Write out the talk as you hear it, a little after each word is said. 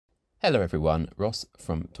Hello everyone, Ross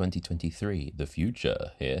from 2023, the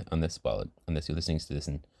future here, unless you're listening to this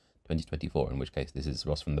in 2024, in which case this is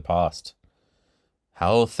Ross from the past.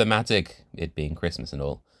 How thematic, it being Christmas and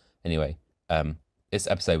all. Anyway, this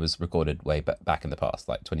episode was recorded way back in the past,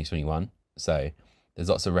 like 2021, so there's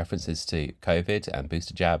lots of references to COVID and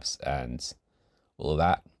booster jabs and all of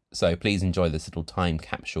that, so please enjoy this little time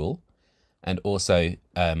capsule. And also,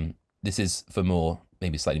 this is for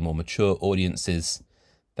maybe slightly more mature audiences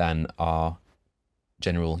than our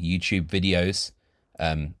general YouTube videos.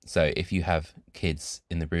 So if you have kids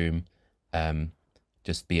in the room,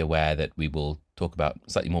 just be aware that we will talk about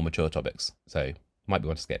slightly more mature topics. So you might be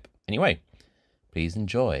one to skip. Anyway, please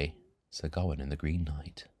enjoy Sir Gawain and the Green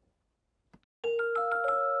Knight.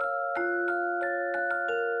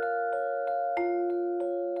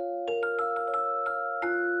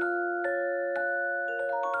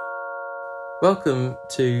 Welcome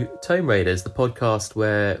to Tome Raiders, the podcast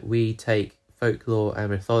where we take folklore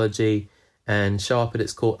and mythology and show up at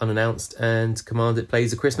its court unannounced and command it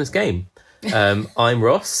plays a Christmas game. I'm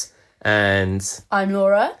Ross. And I'm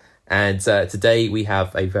Laura. And today we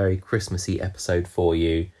have a very Christmassy episode for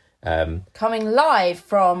you. Coming live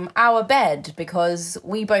from our bed because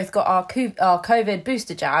we both got our COVID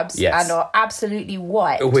booster jabs. Yes. And are absolutely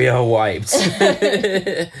wiped. We are wiped.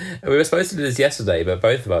 We were supposed to do this yesterday, but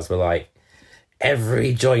both of us were like,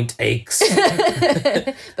 every joint aches.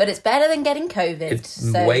 But it's better than getting COVID. It's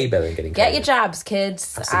way better than getting COVID. Get your jabs,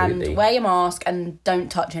 kids. Absolutely. And wear your mask and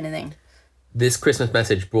don't touch anything. This Christmas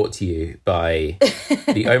message brought to you by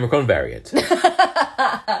the Omicron variant.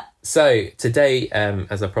 So today,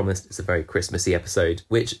 as I promised, it's a very Christmassy episode,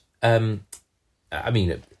 which, I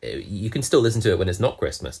mean, you can still listen to it when it's not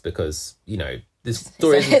Christmas because, you know, this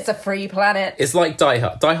story it's a free planet. It's like Die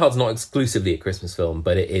Hard. Die Hard's not exclusively a Christmas film,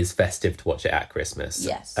 but it is festive to watch it at Christmas.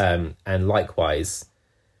 Yes. And likewise,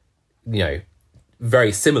 you know,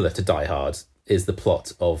 very similar to Die Hard is the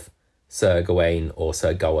plot of Sir Gawain or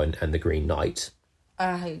Sir Gawain and the Green Knight.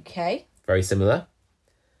 Okay. Very similar.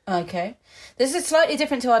 Okay. This is slightly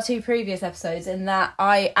different to our two previous episodes in that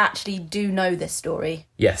I actually do know this story.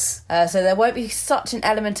 Yes. So there won't be such an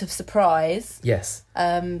element of surprise. Yes.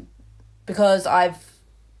 Because I've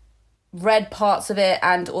read parts of it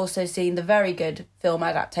and also seen the very good film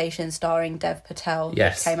adaptation starring Dev Patel,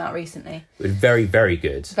 Yes. which came out recently. It was very, very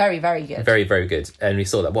good. Very, very good. Very, very good. And we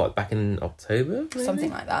saw that, back in October? Maybe?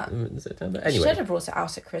 Something like that. September? Anyway. Should have brought it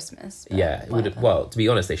out at Christmas. Yeah. Well, to be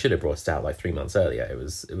honest, they should have brought it out like 3 months earlier. It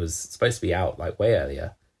was supposed to be out like way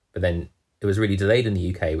earlier. But then it was really delayed in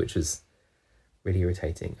the UK, which was really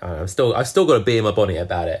irritating. I've still got a bee in my bonnet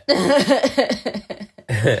about it.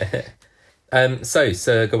 So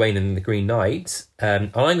Sir Gawain and the Green Knight.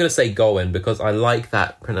 I'm going to say Gawain because I like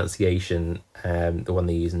that pronunciation, the one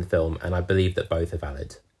they use in the film, and I believe that both are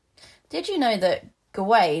valid. Did you know that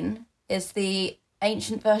Gawain is the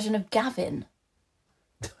ancient version of Gavin?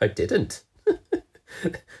 I didn't.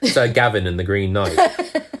 Sir Gavin and the Green Knight.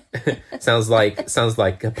 sounds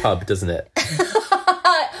like a pub, doesn't it?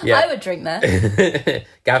 Yeah. I would drink there.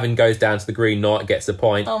 Gavin goes down to the Green Knight, gets a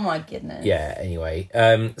point. Oh my goodness. Yeah, anyway.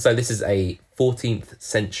 So this is a 14th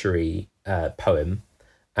century poem,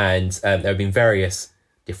 and there have been various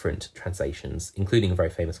different translations, including a very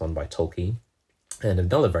famous one by Tolkien, and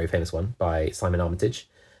another very famous one by Simon Armitage.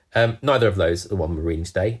 Neither of those are the one we're reading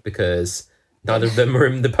today, because neither of them are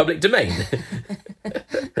in the public domain.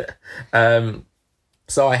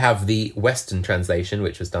 So I have the Western translation,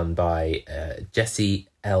 which was done by Jessie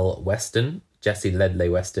Ledley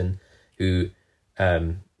Weston, who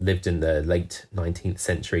lived in the late 19th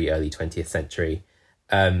century, early 20th century.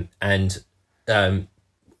 And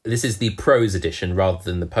this is the prose edition rather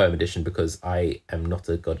than the poem edition, because I am not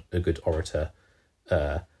a good orator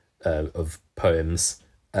of poems.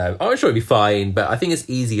 I'm sure it'll be fine, but I think it's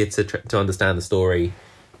easier to understand the story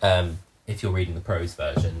if you're reading the prose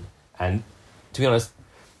version. And to be honest,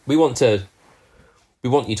 we want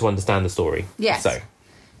you to understand the story. Yes. So,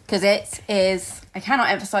 because it is, I cannot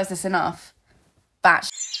emphasise this enough, batch.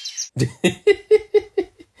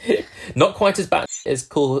 Not quite as bad as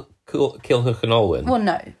Kill Hook and Olwen. Well,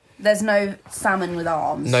 no. There's no salmon with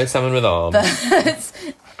arms. No salmon with arms.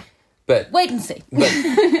 But wait and see.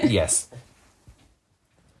 But yes.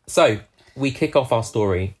 So we kick off our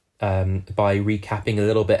story by recapping a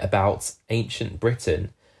little bit about ancient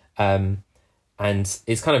Britain. And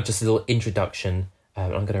it's kind of just a little introduction. I'm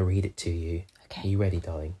going to read it to you. Okay. Are you ready,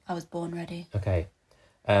 darling? I was born ready. Okay.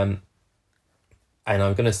 And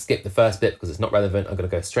I'm going to skip the first bit because it's not relevant. I'm going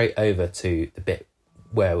to go straight over to the bit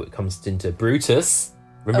where it comes into Brutus.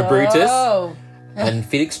 Remember Brutus? Oh. And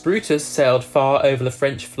Felix Brutus sailed far over the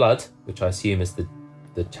French flood, which I assume is the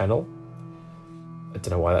the channel. I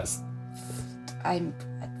don't know why that's...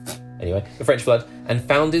 Anyway, the French flood, and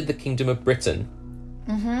founded the kingdom of Britain,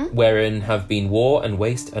 wherein have been war and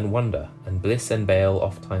waste and wonder, and bliss and bale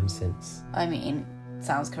oft time since. I mean,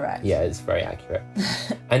 sounds correct. Yeah, it's very accurate.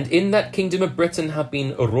 And in that kingdom of Britain have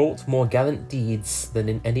been wrought more gallant deeds than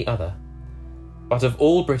in any other. But of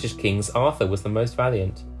all British kings, Arthur was the most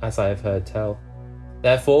valiant, as I have heard tell.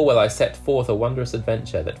 Therefore will I set forth a wondrous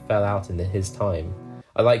adventure that fell out in his time.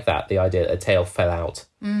 I like that, the idea that a tale fell out.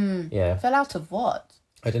 Yeah. Fell out of what?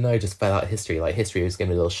 I don't know, just fell out of history. Like, history was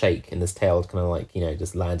giving a little shake, and this tale kind of like,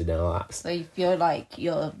 just landed in our laps. So you're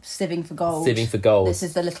sieving for gold. Sieving for gold. This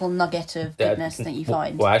is the little nugget of goodness that you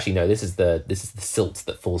find. Well, actually, no. This is the silt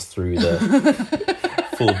that falls through the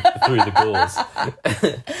through the gauze.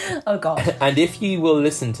 Oh God! And if you will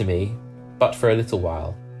listen to me, but for a little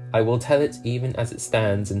while, I will tell it even as it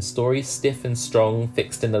stands in stories stiff and strong,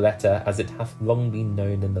 fixed in the letter, as it hath long been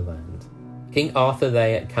known in the land. King Arthur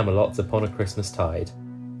lay at Camelot upon a Christmas tide,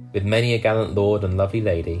 with many a gallant lord and lovely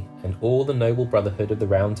lady, and all the noble brotherhood of the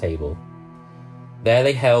Round Table. There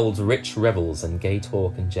they held rich revels and gay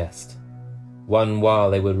talk and jest. One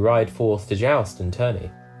while they would ride forth to joust and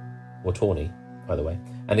tourney, or tourney, either way,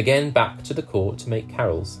 and again back to the court to make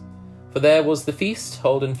carols. For there was the feast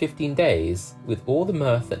holden 15 days, with all the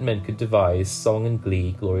mirth that men could devise, song and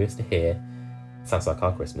glee glorious to hear. Sounds like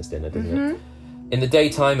our Christmas dinner, doesn't it? In the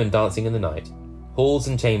daytime and dancing in the night. Halls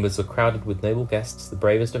and chambers were crowded with noble guests, the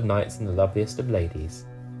bravest of knights and the loveliest of ladies.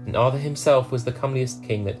 And Arthur himself was the comeliest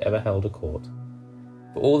king that ever held a court.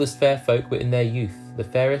 For all this fair folk were in their youth, the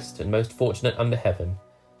fairest and most fortunate under heaven,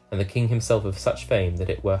 and the king himself of such fame that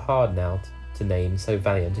it were hard now to name so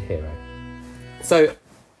valiant a hero. So,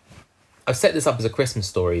 I've set this up as a Christmas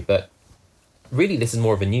story, but really this is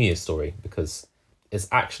more of a New Year's story, because it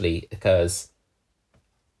actually occurs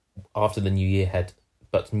after the New Year had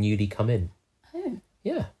but newly come in. Oh.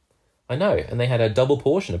 Yeah, I know. And they had a double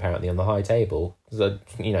portion, apparently, on the high table. So,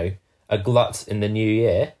 a glut in the new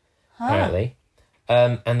year, apparently.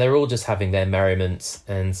 And they're all just having their merriments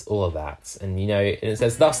and all of that. And, and it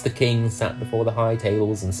says, Thus the king sat before the high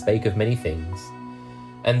tables and spake of many things.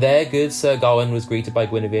 And there good Sir Gawain was greeted by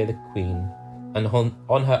Guinevere the queen. And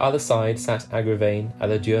on her other side sat Gawain à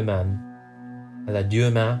la Durmain.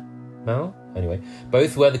 Anyway,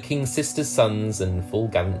 both were the king's sister's sons and full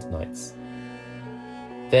gallant knights.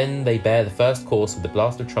 Then they bear the first course with the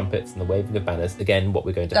blast of trumpets and the waving of banners. Again, what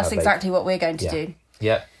we're going to have. That's exactly what we're going to do.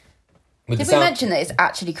 Yeah. Did we mention that it's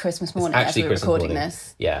actually Christmas morning as we're recording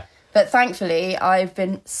this? Yeah. But thankfully, I've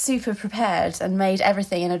been super prepared and made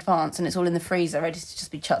everything in advance, and it's all in the freezer, ready to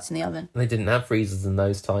just be chucked in the oven. They didn't have freezers in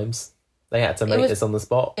those times. They had to make this on the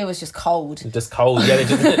spot. It was just cold. Just cold, yeah. They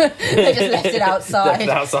just left it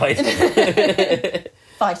outside.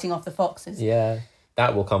 Fighting off the foxes. Yeah,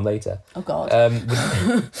 that will come later. Oh, God.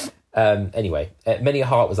 Anyway, many a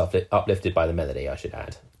heart was uplifted by the melody, I should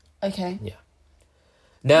add. Okay. Yeah.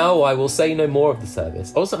 Now I will say no more of the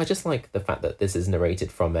service. Also, I just like the fact that this is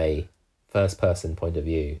narrated from a first-person point of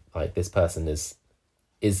view. Like, this person is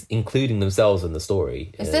including themselves in the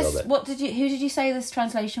story. Is this who did you say this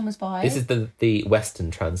translation was by? This is the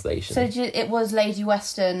Western translation. So it was Lady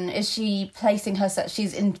Western. Is she placing herself?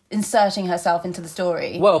 She's inserting herself into the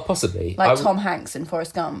story. Well, possibly, like Tom Hanks in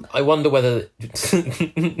Forrest Gump. I wonder whether is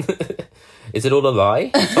it all a lie?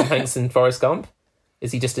 Tom Hanks in Forrest Gump?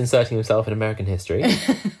 Is he just inserting himself in American history?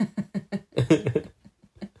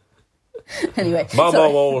 Anyway, my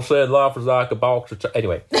mom always said life was like a box of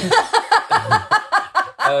anyway.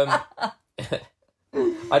 I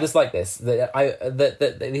just like this. I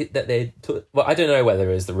don't know whether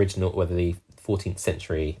it's the original, whether the 14th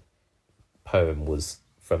century poem was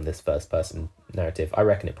from this first person narrative. I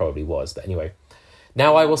reckon it probably was, but anyway.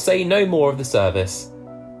 Now I will say no more of the service,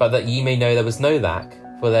 but that ye may know there was no lack,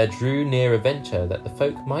 for there drew near a venture that the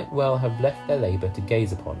folk might well have left their labour to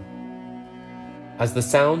gaze upon. As the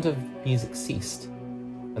sound of music ceased,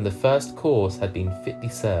 and the first course had been fitly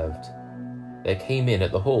served, there came in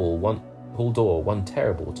at the hall door one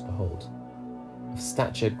terrible to behold, of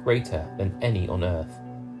stature greater than any on earth,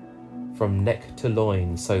 from neck to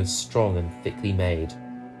loin so strong and thickly made,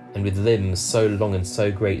 and with limbs so long and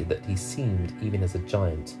so great that he seemed even as a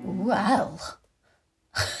giant. Well.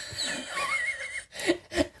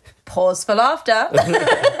 Pause for laughter.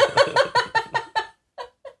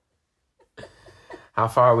 How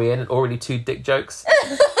far are we in? Already 2 dick jokes?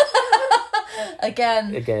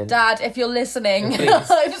 Again. Dad, if you're listening,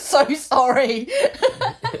 I'm so sorry.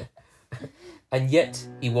 And yet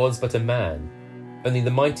he was but a man, only the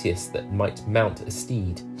mightiest that might mount a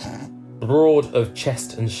steed, broad of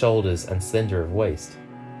chest and shoulders and slender of waist.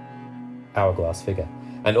 Hourglass figure.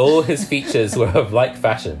 and all his features were of like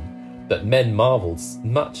fashion, that men marvelled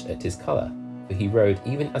much at his colour, for he rode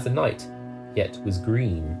even as a knight, yet was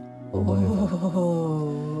green all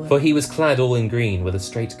over. For he was clad all in green, with a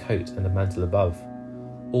straight coat and a mantle above.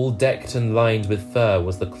 All decked and lined with fur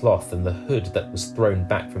was the cloth, and the hood that was thrown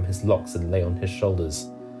back from his locks and lay on his shoulders.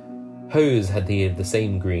 Hose had he of the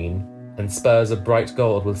same green, and spurs of bright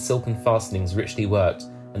gold with silken fastenings richly worked,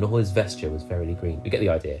 and all his vesture was verily green. We get the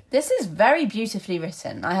idea. This is very beautifully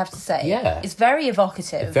written, I have to say. Yeah. It's very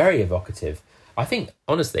evocative. Very evocative. I think,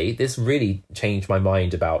 honestly, this really changed my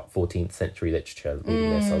mind about 14th century literature,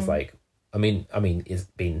 reading this. I was like, I mean, it's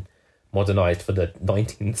been modernised for the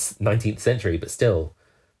 19th century, but still,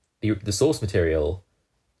 the source material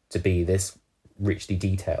to be this richly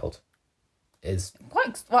detailed is...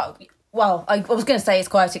 Quite... Well, I was going to say it's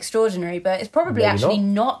quite extraordinary, but it's probably Maybe actually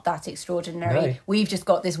not that extraordinary. No. We've just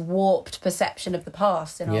got this warped perception of the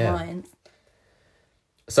past in our minds.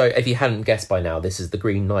 So if you hadn't guessed by now, this is the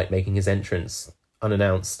Green Knight making his entrance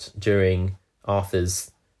unannounced during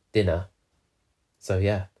Arthur's dinner. So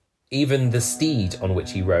yeah. Even the steed on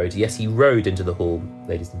which he rode, yes, he rode into the hall,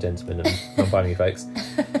 ladies and gentlemen and non-binary folks.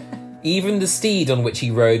 Even the steed on which he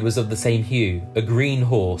rode was of the same hue, a green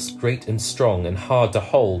horse, great and strong and hard to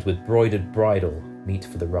hold, with broidered bridle, meet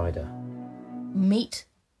for the rider. Meat?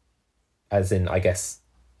 As in, I guess,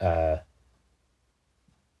 I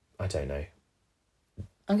don't know.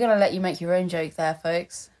 I'm going to let you make your own joke there,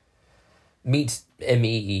 folks. Meat,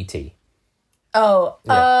 M-E-E-T. Oh,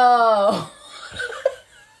 Yeah. oh.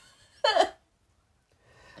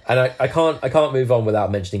 And I can't move on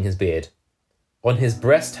without mentioning his beard. On his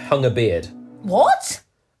breast hung a beard. What?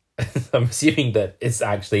 I'm assuming that it's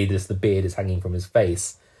actually just the beard is hanging from his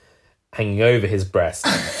face, hanging over his breast.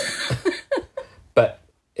 But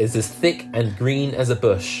it's as thick and green as a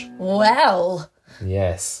bush. Well.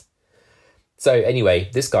 Yes. So anyway,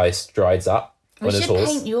 this guy strides up on his horse. We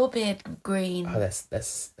should paint your beard green. Oh,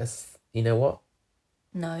 that's you know what?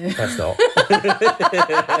 No. That's not.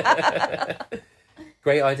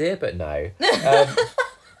 Great idea, but no.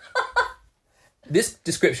 This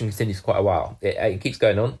description continues for quite a while. It keeps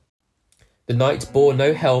going on. The knight bore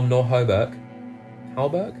no helm nor hauberk.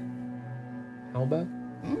 Hauberk? Hauberk?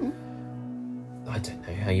 I don't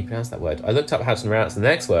know how you pronounce that word. I looked up how to pronounce the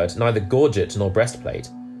next word. Neither gorget nor breastplate.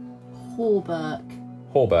 Hauberk.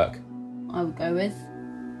 Hauberk. I would go with.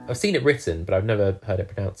 I've seen it written, but I've never heard it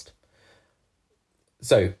pronounced.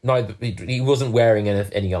 So, neither he wasn't wearing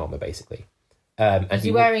any armour, basically. Was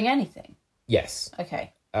he wearing anything? Yes.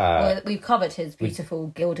 Okay. Well, we've covered his beautiful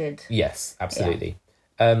gilded... Yes, absolutely.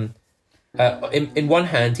 Yeah. In one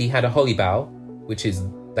hand he had a holly bough,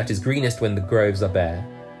 that is greenest when the groves are bare,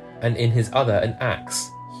 and in his other an axe,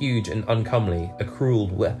 huge and uncomely, a cruel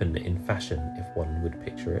weapon in fashion, if one would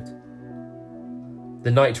picture it.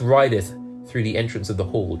 The knight rideth through the entrance of the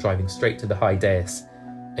hall, driving straight to the high dais,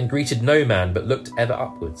 and greeted no man, but looked ever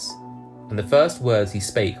upwards. And the first words he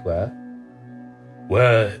spake were,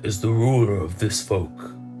 "Where is the ruler of this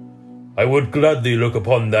folk? I would gladly look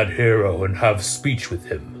upon that hero and have speech with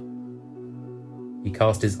him." He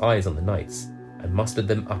cast his eyes on the knights, and mustered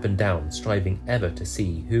them up and down, striving ever to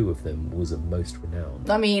see who of them was of most renown.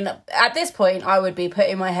 I mean, at this point, I would be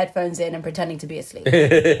putting my headphones in and pretending to be asleep.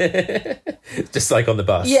 Just like on the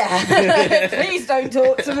bus. Yeah. Please don't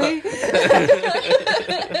talk to me.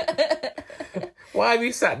 Why have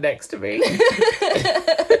you sat next to me?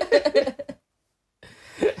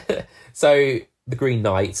 So the Green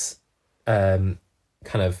Knight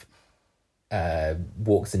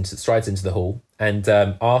strides into the hall, and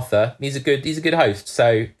Arthur, he's a good host,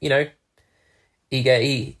 so you know he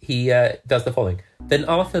does the following. Then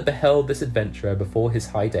Arthur beheld this adventurer before his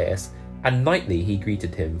high dais, and knightly he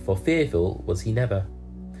greeted him, for fearful was he never.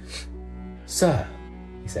 "Sir,"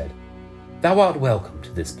 he said, "thou art welcome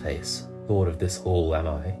to this place. Lord of this hall am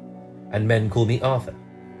I, and men call me Arthur.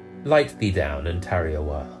 Light thee down and tarry a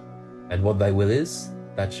while, and what thy will is,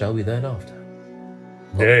 that shall we learn after."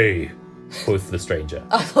 "Nay," quoth the stranger.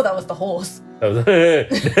 I thought that was the horse.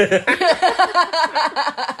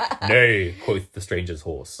 "Nay," quoth the stranger's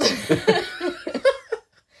horse.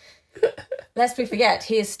 Lest we forget,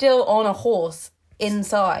 he is still on a horse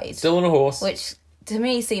inside. Still on a horse. Which, to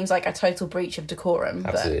me, seems like a total breach of decorum.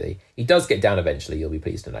 Absolutely. He does get down eventually, you'll be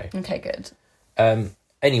pleased to know. Okay, good.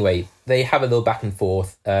 Anyway, they have a little back and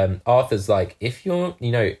forth. Arthur's like, if you want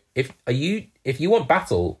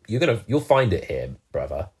battle, you'll find it here,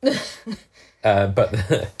 brother. But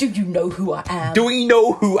do you know who I am? Do we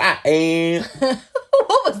know who I am?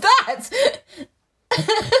 What was that?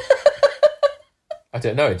 I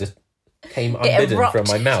don't know. It just came unbidden from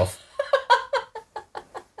my mouth.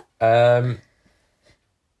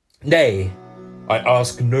 Nay, I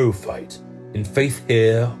ask no fight. In faith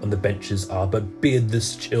here on the benches are but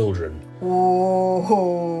beardless children.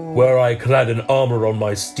 Whoa. Were I clad in armour on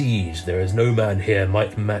my steed, there is no man here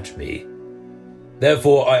might match me.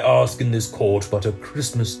 Therefore I ask in this court but a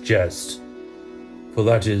Christmas jest.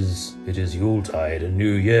 For it is Yuletide and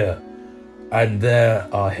New Year, and there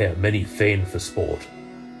are here many fain for sport.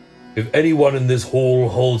 If anyone in this hall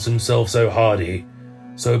holds himself so hardy,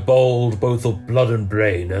 so bold both of blood and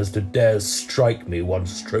brain as to dare strike me one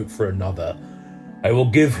stroke for another, I will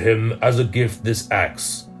give him as a gift this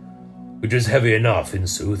axe, which is heavy enough, in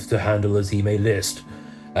sooth, to handle as he may list,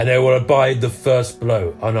 and I will abide the first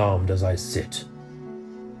blow, unarmed as I sit.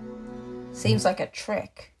 Seems like a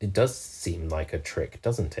trick. It does seem like a trick,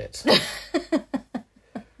 doesn't it?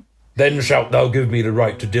 Then shalt thou give me the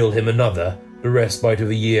right to deal him another, the respite of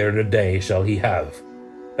a year and a day shall he have.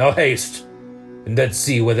 Now haste, and let's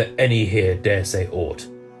see whether any here dare say aught.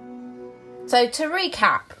 So to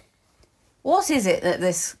recap, what is it that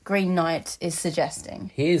this Green Knight is suggesting?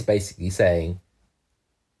 He is basically saying,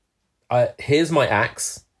 here's my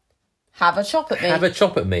axe. Have a chop at me. Have a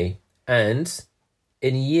chop at me, and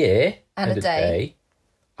in a year and a day,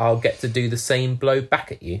 I'll get to do the same blow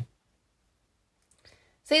back at you.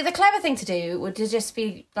 See, the clever thing to do would just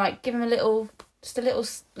be like give him a little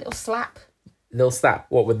slap. Little slap,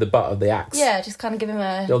 what, with the butt of the axe? Yeah, just kind of give him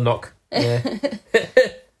a little knock. Yeah.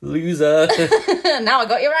 Loser. Now I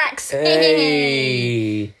got your axe.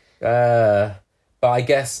 Hey. But I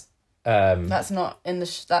guess that's not in the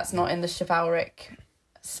chivalric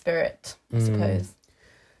spirit, I suppose.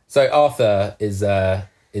 So Arthur is the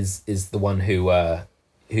one who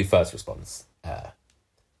first responds.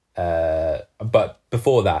 But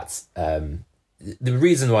before that, the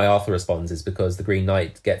reason why Arthur responds is because the Green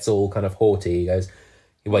Knight gets all kind of haughty. He goes,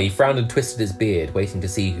 well, he frowned and twisted his beard, waiting to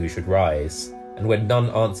see who should rise. And when none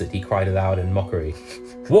answered, he cried aloud in mockery,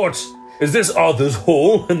 "What? Is this Arthur's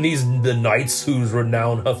hall, and these the knights whose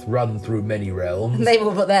renown hath run through many realms?" They've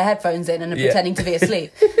all put their headphones in and are pretending to be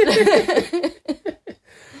asleep.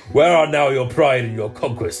 Where are now your pride and your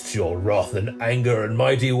conquests, your wrath and anger and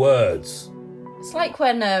mighty words? It's like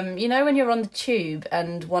when when you're on the tube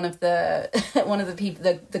and one of the people,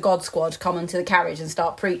 the God Squad, come onto the carriage and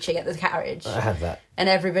start preaching at the carriage. I had that, and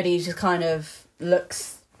everybody just kind of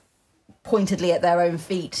looks pointedly at their own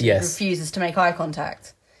feet and refuses to make eye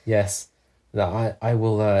contact. Yes. No, I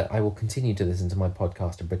will continue to listen to my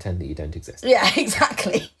podcast and pretend that you don't exist. Yeah,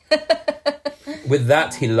 exactly. With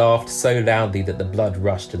that he laughed so loudly that the blood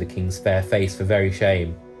rushed to the king's fair face for very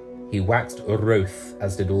shame. He waxed wroth,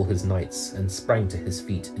 as did all his knights, and sprang to his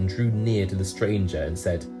feet and drew near to the stranger and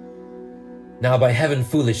said, "Now by heaven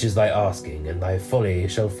foolish is thy asking, and thy folly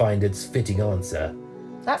shall find its fitting answer."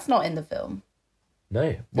 That's not in the film.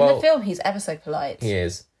 No. Well, in the film, he's ever so polite. He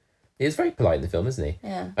is. He is very polite in the film, isn't he?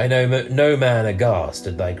 Yeah. I know no man aghast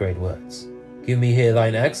at thy great words. Give me here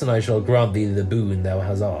thine axe, and I shall grant thee the boon thou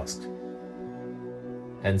hast asked.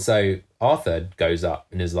 And so Arthur goes up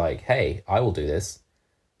and is like, "Hey, I will do this."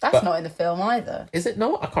 That's not in the film either. Is it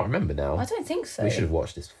not? I can't remember now. I don't think so. We should have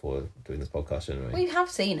watched this before doing this podcast, shouldn't we? We have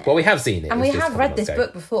seen it. Well, we have seen it. And we have read this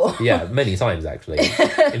book before. Yeah, many times, actually.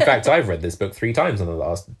 In fact, I've read this book 3 times in the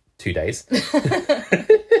last 2 days.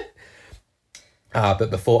 But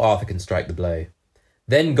before Arthur can strike the blow,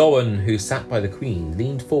 then Gawain, who sat by the queen,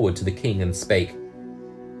 leaned forward to the king and spake,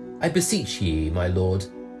 "I beseech ye, my lord,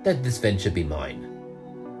 let this venture be mine.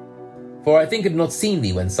 For I think it not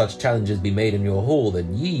seemly when such challenges be made in your hall that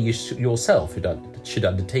ye yourself should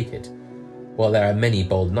undertake it, while there are many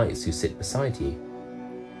bold knights who sit beside ye.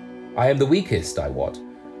 I am the weakest, I wot,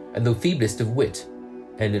 and the feeblest of wit,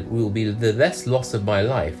 and it will be the less loss of my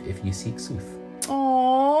life if ye seek sooth."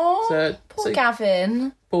 Aww, poor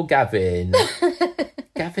Gavin. Poor Gavin.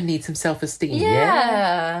 Gavin needs some self-esteem,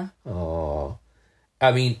 yeah? Aww.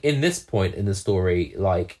 I mean, in this point in the story,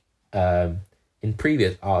 like, in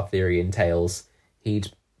previous Arthurian tales,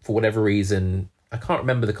 he'd, for whatever reason, I can't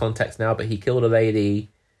remember the context now, but he killed a lady,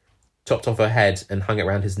 chopped off her head and hung it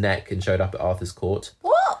around his neck and showed up at Arthur's court.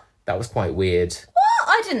 What? That was quite weird. What?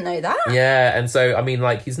 I didn't know that. Yeah, and so, I mean,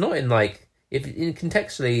 like, he's not in, like, if in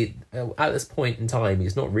contextually, at this point in time,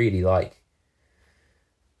 he's not really, like,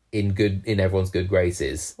 in everyone's good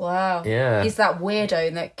graces. Wow. Yeah. He's that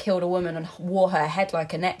weirdo that killed a woman and wore her head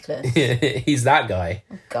like a necklace. He's that guy.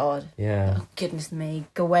 Oh, God. Yeah. Oh, goodness me.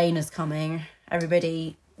 Gawain is coming.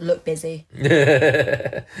 Everybody look busy.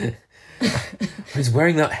 He's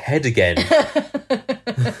wearing that head again.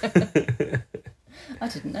 I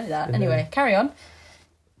didn't know that. Anyway, carry on.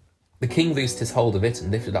 The king loosed his hold of it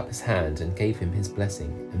and lifted up his hand and gave him his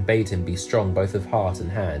blessing and bade him be strong both of heart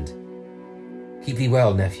and hand. "Keep thee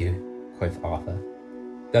well, nephew," quoth Arthur,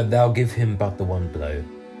 "that thou give him but the one blow.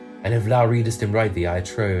 And if thou readest him rightly, I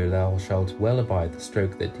trow thou shalt well abide the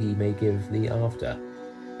stroke that he may give thee after."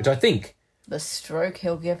 Which I think... The stroke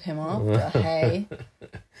he'll give him after, hey?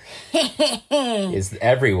 is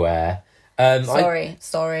everywhere.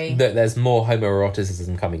 Sorry. There's more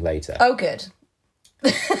homoeroticism coming later. Oh, good.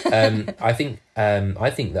 I think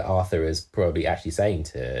that Arthur is probably actually saying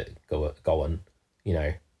to Gawain, you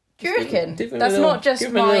know... Do you reckon? That's not just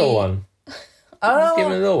give him a little one. Oh. Just give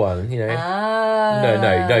him a little one, you know.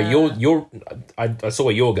 No. You're. I saw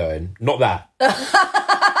where you're going. Not that.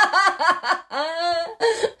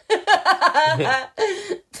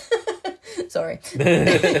 Sorry.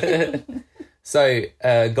 So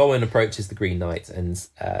Gawain approaches the Green Knight, and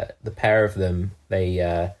the pair of them,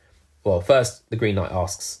 they first the Green Knight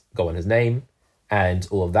asks Gawain his name and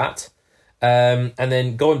all of that, and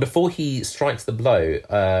then Gawain, before he strikes the blow,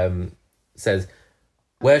 says,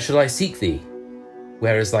 "Where shall I seek thee?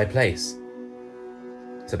 Where is thy place?"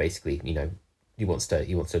 So basically, you know, he wants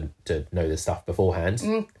to know this stuff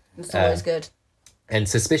beforehand. It's always good. And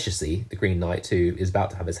suspiciously, the Green Knight, who is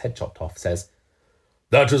about to have his head chopped off, says,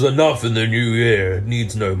 "That is enough in the new year, it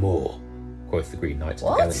needs no more," quoth the Green Knight to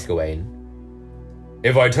the gallant Gawain.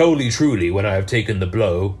 "If I tell thee truly when I have taken the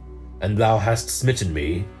blow, and thou hast smitten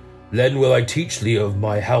me, then will I teach thee of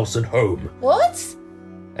my house and home. What?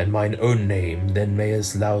 And mine own name, then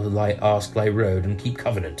mayest thou ask thy road and keep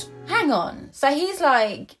covenant." Hang on. So he's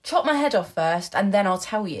like, chop my head off first, and then I'll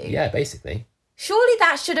tell you. Yeah, basically. Surely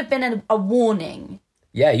that should have been a warning.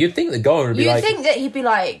 Yeah, you'd think that Gawain would be like... You'd think that he'd be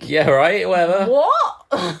like... Yeah, right, whatever.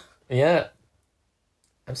 What? Yeah.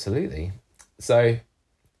 Absolutely. So,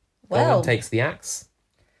 Gawain takes the axe.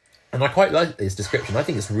 And I quite like this description. I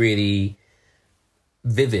think it's really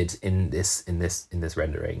vivid in this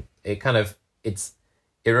rendering. It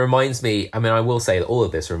reminds me... I mean, I will say that all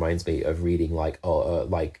of this reminds me of reading like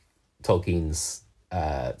Tolkien's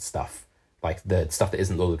stuff. Like the stuff that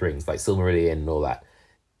isn't Lord of the Rings, like Silmarillion and all that.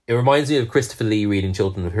 It reminds me of Christopher Lee reading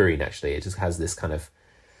Children of Húrin, actually. It just has this kind of...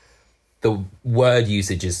 The word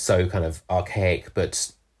usage is so kind of archaic,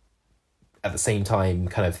 but at the same time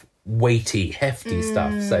kind of weighty, hefty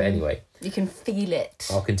stuff. So anyway... You can feel it.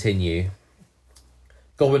 I'll continue.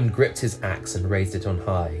 Gawain gripped his axe and raised it on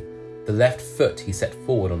high. The left foot he set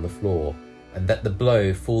forward on the floor, and let the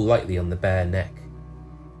blow fall lightly on the bare neck.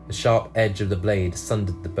 The sharp edge of the blade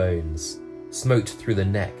sundered the bones, smote through the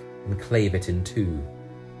neck and clave it in two,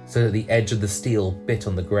 so that the edge of the steel bit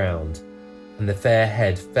on the ground, and the fair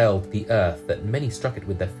head fell to the earth that many struck it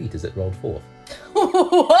with their feet as it rolled forth.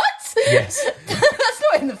 What? Yes. That's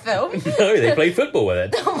not in the film. No, they play football with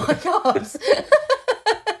it. Oh my god.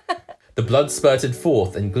 The blood spurted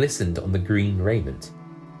forth and glistened on the green raiment,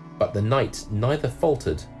 but the knight neither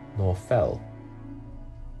faltered nor fell.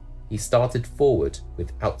 He started forward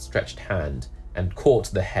with outstretched hand and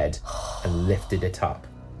caught the head and lifted it up.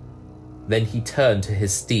 Then he turned to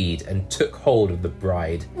his steed and took hold of the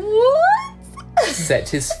bride. What? Set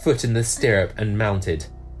his foot in the stirrup and mounted.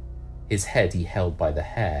 His head he held by the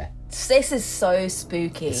hair. This is so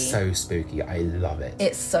spooky. It's so spooky, I love it.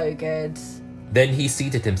 It's so good. Then he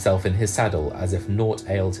seated himself in his saddle as if naught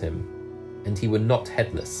ailed him, and he were not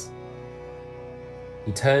headless.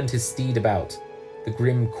 He turned his steed about, the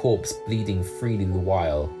grim corpse bleeding freely the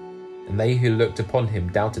while, and they who looked upon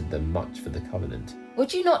him doubted them much for the covenant.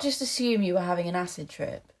 Would you not just assume you were having an acid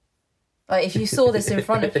trip? Like, if you saw this in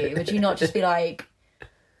front of you, would you not just be like,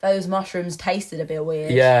 those mushrooms tasted a bit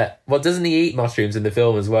weird? Yeah. Well, doesn't he eat mushrooms in the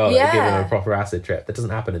film as well? Yeah. That give him a proper acid trip. That doesn't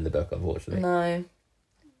happen in the book, unfortunately. No.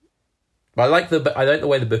 But I like the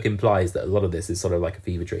way the book implies that a lot of this is sort of like a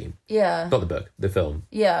fever dream. Yeah. Not the book, the film.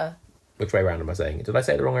 Yeah. Which way around am I saying? Did I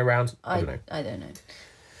say it the wrong way around? I don't know. I don't know.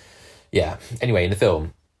 Yeah. Anyway, in the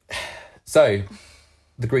film. So,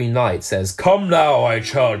 the Green Knight says, "Come now, I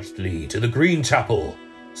charge thee, to the Green Chapel.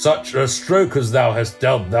 Such a stroke as thou hast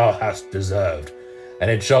dealt thou hast deserved, and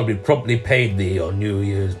it shall be promptly paid thee on New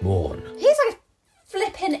Year's morn." He's a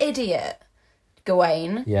flippin' idiot,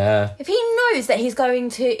 Gawain. Yeah. If he knows that he's going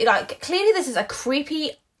to... Like, clearly this is a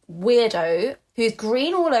creepy weirdo who's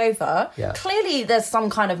green all over. Yeah. Clearly there's some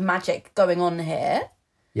kind of magic going on here.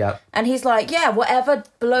 Yeah. And he's like, yeah, whatever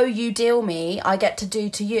blow you deal me, I get to do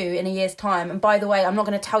to you in a year's time. And by the way, I'm not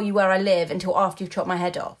going to tell you where I live until after you've chopped my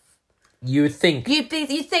head off. You would think... You'd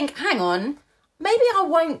think, hang on, maybe I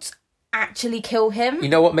won't actually kill him. You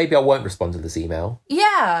know what? Maybe I won't respond to this email.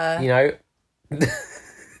 Yeah. You know?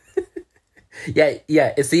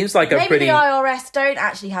 Yeah. It seems like maybe a pretty... the IRS don't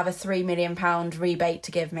actually have a £3 million rebate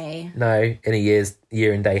to give me. No, in a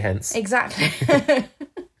year and day hence. Exactly.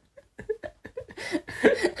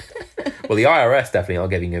 Well, the IRS definitely are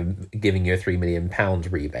giving you a £3 million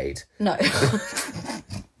rebate. No.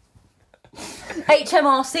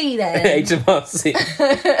 HMRC then.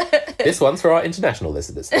 HMRC. This one's for our international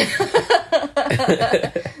listeners.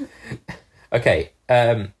 Okay.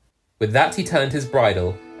 With that, he turned his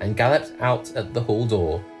bridle and galloped out at the hall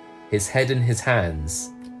door, his head in his hands,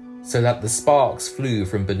 so that the sparks flew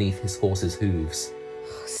from beneath his horse's hooves.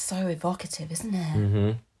 So evocative, isn't it?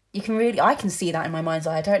 Mm-hmm. I can see that in my mind's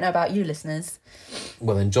eye. I don't know about you listeners.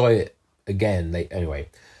 Well, enjoy it again. Anyway,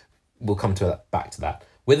 we'll come back to that.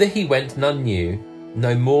 Whither he went none knew,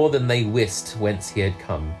 no more than they wist whence he had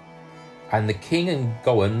come. And the king and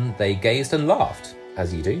Gawain, they gazed and laughed,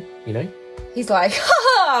 as you do, you know. He's like,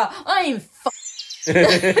 ha! I'm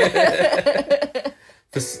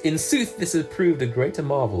For in sooth, this had proved a greater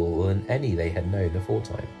marvel than any they had known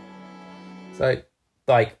aforetime. So,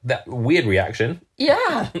 like, that weird reaction.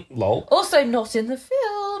 Yeah. Lol. Also not in the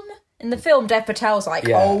film. In the film, Dev Patel's like,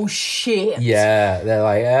 oh shit. Yeah, they're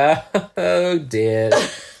like, oh dear.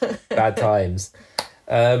 Bad times.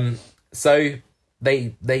 So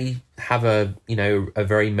they have a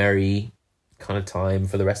very merry kind of time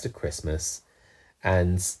for the rest of Christmas.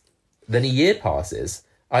 And then a year passes.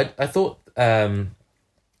 I thought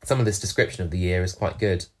some of this description of the year is quite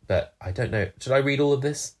good, but I don't know. Should I read all of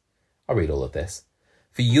this? I'll read all of this.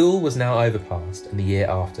 For Yule was now overpast, and the year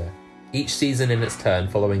after, each season in its turn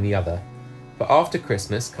following the other. For after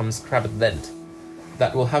Christmas comes Crabbed Lent,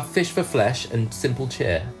 that will have fish for flesh and simple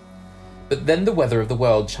cheer. But then the weather of the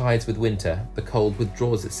world chides with winter, the cold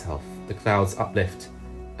withdraws itself, the clouds uplift,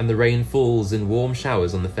 and the rain falls in warm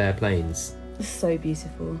showers on the fair plains. It's so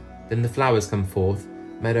beautiful. Then the flowers come forth,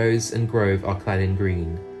 meadows and grove are clad in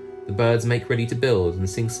green. The birds make ready to build and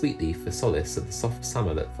sing sweetly for solace of the soft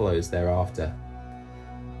summer that follows thereafter.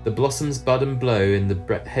 The blossoms bud and blow in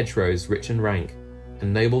the hedgerows rich and rank,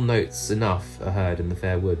 and noble notes enough are heard in the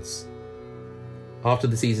fair woods. After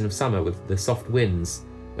the season of summer with the soft winds,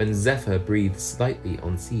 when zephyr breathes slightly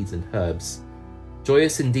on seeds and herbs,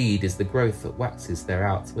 joyous indeed is the growth that waxes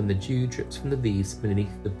thereout when the dew drips from the leaves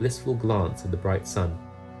beneath the blissful glance of the bright sun.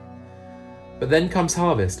 But then comes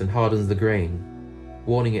harvest and hardens the grain,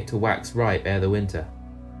 warning it to wax ripe ere the winter.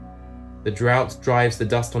 The drought drives the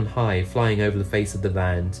dust on high, flying over the face of the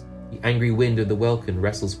land. The angry wind of the welkin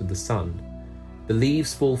wrestles with the sun. The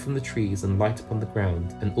leaves fall from the trees and light upon the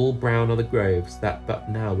ground, and all brown are the groves that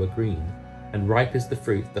but now were green, and ripe is the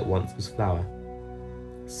fruit that once was flower.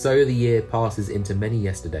 So the year passes into many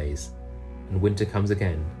yesterdays, and winter comes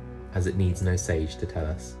again, as it needs no sage to tell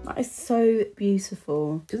us. That is so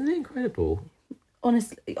beautiful. Isn't it incredible?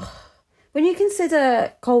 Honestly, when you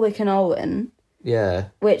consider Colwick and Olwen, Yeah.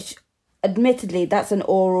 which admittedly that's an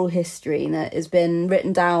oral history that has been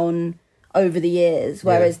written down over the years,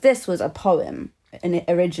 whereas this was a poem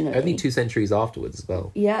originally. Only 2 centuries afterwards as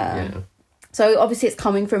well. Yeah. So obviously it's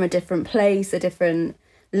coming from a different place, a different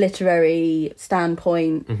literary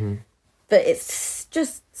standpoint, but it's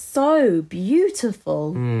just so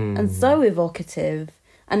beautiful and so evocative,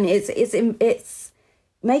 and it's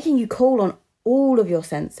making you call on all of your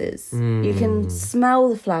senses. You can smell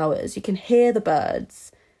the flowers, you can hear the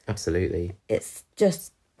birds. Absolutely. It's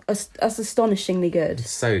just that's astonishingly good. It's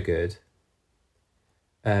so good.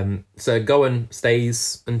 So Gawain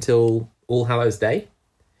stays until All Hallows Day,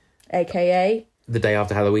 AKA the day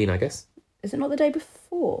after Halloween, I guess. Is it not the day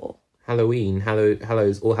before? Halloween,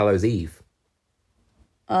 All Hallows Eve,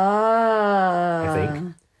 I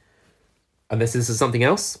think. Unless this is something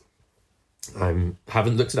else. I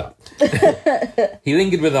haven't looked it up. He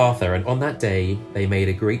lingered with Arthur, and on that day they made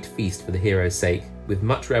a great feast for the hero's sake, with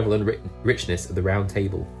much revel and richness of the round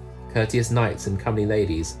table. Courteous knights and comely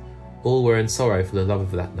ladies, all were in sorrow for the love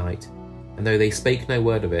of that knight, and though they spake no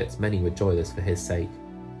word of it, many were joyless for his sake.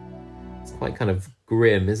 It's quite kind of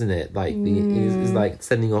grim, isn't it? Like it's like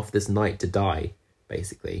sending off this knight to die,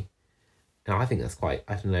 basically. And I think that's quite,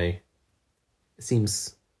 I don't know, it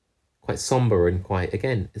seems quite somber and quite,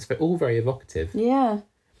 again, it's all very evocative. Yeah.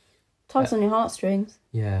 Tugs on your heartstrings.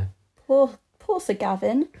 Yeah. Poor Sir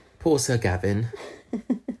Gavin. Poor Sir Gavin.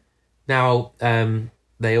 Now,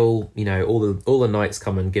 they all, all the knights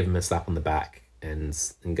come and give him a slap on the back and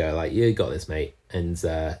go like, "You got this, mate." And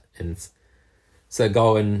Sir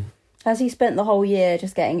Gawain. Has he spent the whole year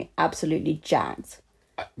just getting absolutely jacked?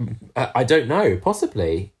 I don't know.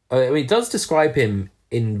 Possibly. I mean, it does describe him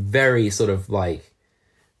in very sort of like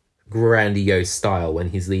grandiose style when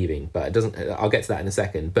he's leaving, but it doesn't. I'll get to that in a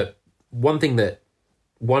second. But one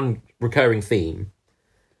recurring theme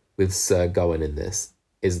with Sir Gawain in this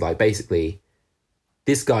is like basically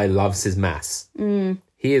this guy loves his mass.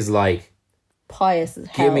 He is like pious as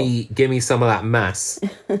hell. Give me some of that mass.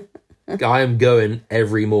 I am going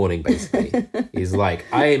every morning, basically. He's like,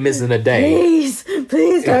 I ain't missing a day.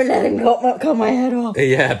 Please don't let him cut my head off.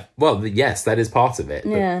 Yeah, well, yes, that is part of it.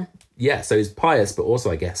 Yeah. Yeah, so he's pious, but also,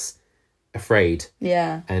 I guess, afraid.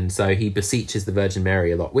 Yeah. And so he beseeches the Virgin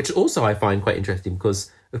Mary a lot, which also I find quite interesting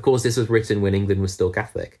because, of course, this was written when England was still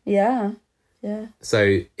Catholic. Yeah. Yeah.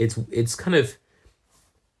 So it's kind of,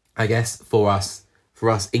 I guess, for us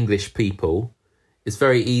English people, it's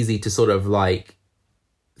very easy to sort of like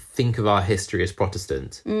think of our history as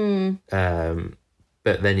Protestant.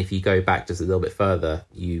 But then if you go back just a little bit further,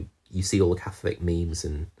 you see all the Catholic memes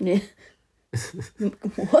and... Yeah.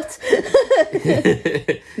 What?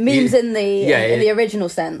 Memes in the original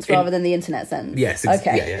sense rather than the internet sense. Yes.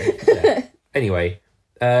 Okay. Yeah. Anyway,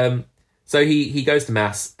 so he goes to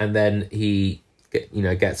mass and then he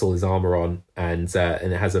gets all his armor on and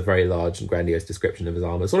it has a very large and grandiose description of his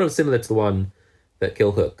armor, sort of similar to the one that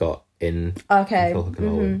Killhook got in Killhook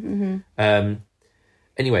and Olwen.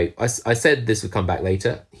 Anyway, I said this would come back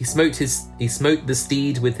later. He smote the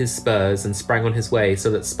steed with his spurs and sprang on his way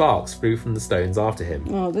so that sparks flew from the stones after him.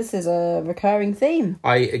 Oh, this is a recurring theme.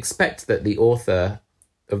 I expect that the author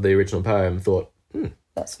of the original poem thought,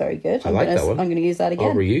 that's very good. I like that one. I'm going to use that again.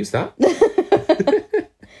 I'll reuse that.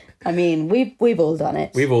 I mean, we've all done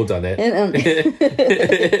it. We've all done it.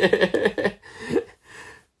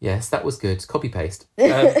 Yes, that was good. Copy paste.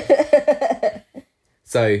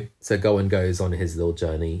 So Gawain goes on his little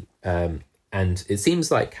journey, and it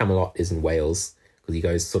seems like Camelot is in Wales because he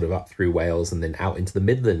goes sort of up through Wales and then out into the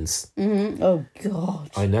Midlands. Mm-hmm. Oh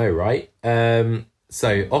God! I know, right?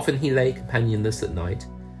 So often he lay companionless at night,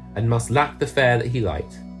 and must lack the fare that he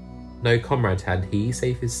liked. No comrade had he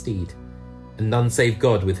save his steed, and none save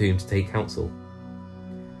God with whom to take counsel.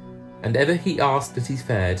 And ever he asked as he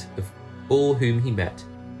fared of all whom he met,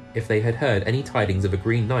 if they had heard any tidings of a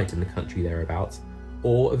green knight in the country thereabouts,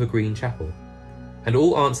 or of a green chapel. And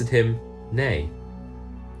all answered him, nay.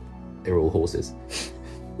 They were all horses.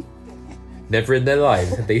 Never in their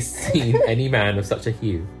lives had they seen any man of such a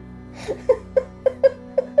hue.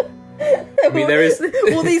 I mean, there is...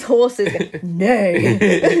 all these horses go,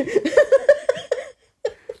 nay.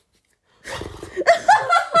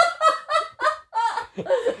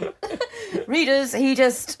 Readers, he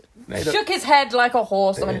just shook his head like a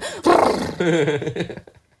horse and went...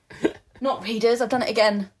 Not readers, I've done it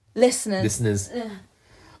again. Listeners.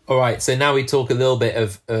 All right, so now we talk a little bit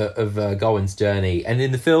of Gawain's journey. And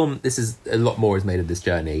in the film, this is a lot more is made of this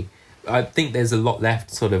journey. I think there's a lot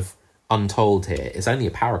left sort of untold here. It's only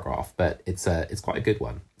a paragraph, but it's quite a good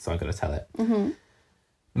one. So I'm going to tell it. Mm-hmm.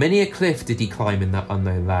 Many a cliff did he climb in that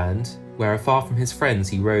unknown land, where afar from his friends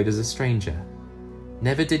he rode as a stranger.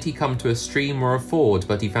 Never did he come to a stream or a ford,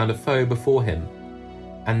 but he found a foe before him.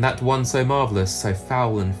 And that one so marvellous, so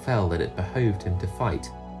foul and fell, that it behoved him to fight.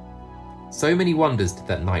 So many wonders did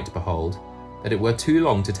that knight behold, that it were too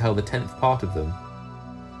long to tell the 10th part of them.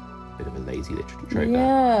 Bit of a lazy literary trope there.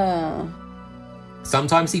 Yeah.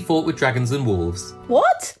 Sometimes he fought with dragons and wolves.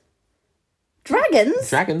 What? Dragons?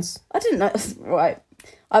 Dragons. I didn't know. Right.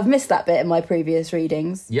 I've missed that bit in my previous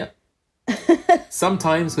readings. Yep.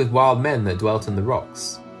 Sometimes with wild men that dwelt in the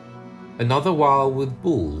rocks. Another while with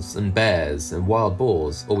bulls and bears and wild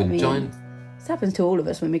boars, or with giant... This happens to all of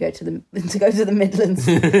us when we go to the Midlands.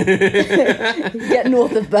 You get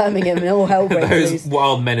north of Birmingham and all hell breaks loose. Those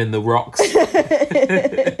wild men in the rocks.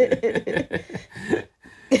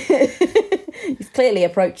 He's clearly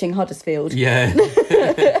approaching Huddersfield. Yeah.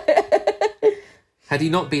 Had he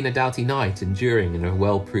not been a doughty knight, enduring in a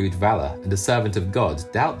well-proved valour, and a servant of God,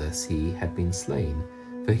 doubtless he had been slain,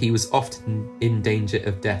 for he was often in danger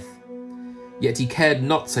of death. Yet he cared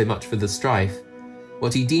not so much for the strife.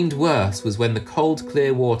 What he deemed worse was when the cold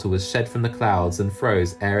clear water was shed from the clouds and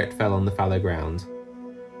froze ere it fell on the fallow ground.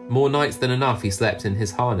 More nights than enough he slept in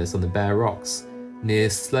his harness on the bare rocks, near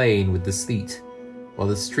slain with the sleet, while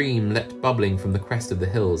the stream leapt bubbling from the crest of the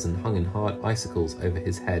hills and hung in hard icicles over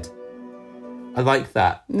his head. I like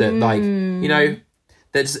that. Like, you know,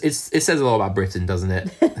 it says a lot about Britain, doesn't it?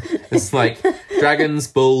 It's like dragons,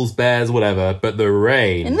 bulls, bears, whatever, but the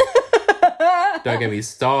rain... Don't get me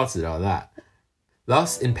started on that.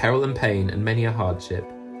 Thus, in peril and pain and many a hardship,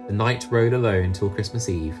 the knight rode alone till Christmas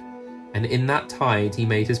Eve, and in that tide he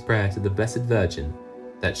made his prayer to the Blessed Virgin,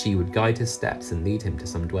 that she would guide his steps and lead him to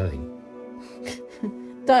some dwelling.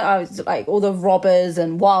 I was like all the robbers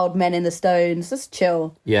and wild men in the stones. Just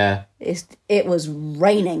chill. Yeah. It was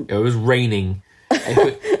raining. It was raining.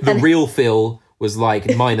 The real feel was like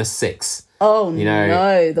 -6. Oh,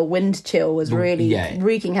 no, the wind chill was really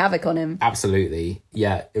wreaking havoc on him. Absolutely.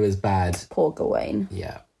 Yeah, it was bad. Poor Gawain.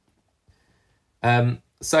 Yeah. He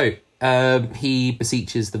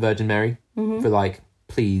beseeches the Virgin Mary for like,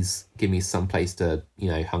 please give me some place to,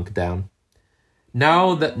 hunker down.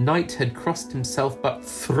 Now that night had crossed himself but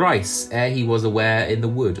thrice ere he was aware in the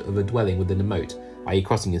wood of a dwelling within a moat. Are you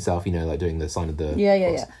crossing yourself, like doing the sign of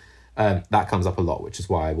the cross? That comes up a lot, which is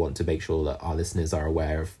why I want to make sure that our listeners are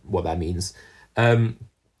aware of what that means. A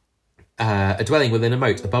dwelling within a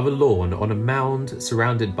moat, above a lawn, on a mound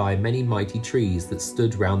surrounded by many mighty trees that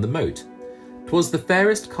stood round the moat. 'Twas the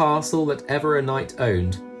fairest castle that ever a knight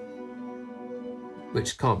owned.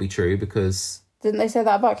 Which can't be true, because... Didn't they say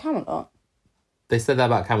that about Camelot? They said that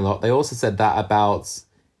about Camelot. They also said that about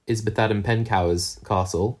Isbethad Pencower's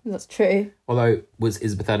castle. That's true. Although, was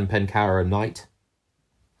Isbethad Pencower a knight?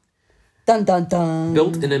 Dun dun dun.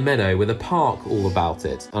 Built in a meadow with a park all about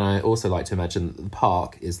it. And I also like to imagine that the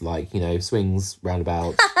park is like, swings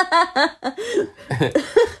roundabout.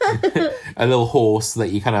 A little horse that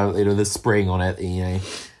you kind of, the spring on it, Anyway,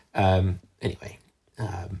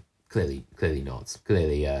 clearly not.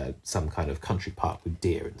 Clearly some kind of country park with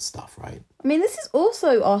deer and stuff, right? I mean, this is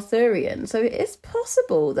also Arthurian, so it is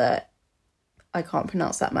possible that, I can't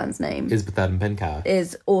pronounce that man's name, Isbethad Pencower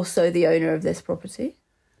is also the owner of this property.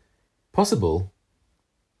 Possible,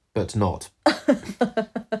 but not.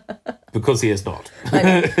 Because he is not.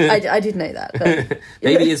 I did know that. But...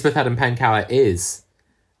 Maybe Isbethad Pencower is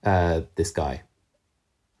this guy.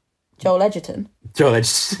 Joel Edgerton. Joel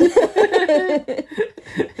Edgerton.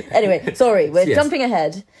 Anyway, sorry, we're jumping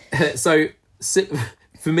ahead. So,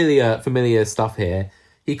 familiar stuff here.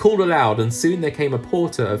 He called aloud, and soon there came a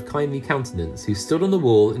porter of kindly countenance who stood on the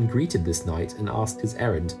wall and greeted this knight and asked his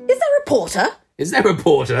errand. Is there a porter? Is there a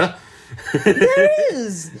porter? There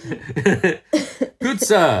is. Good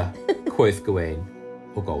sir, quoth Gawain,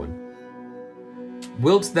 or Gawain.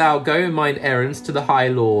 Wilt thou go mine errands to the high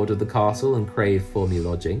lord of the castle and crave for me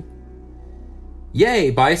lodging?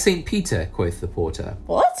 Yea, by St. Peter, quoth the porter.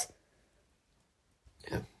 What?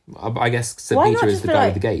 Yeah, I guess St. Peter is the guy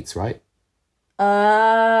with the gates, right?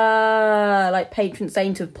 Like patron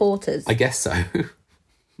saint of porters. I guess so.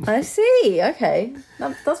 I see. Okay,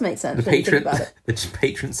 that does make sense. The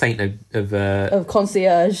patron saint of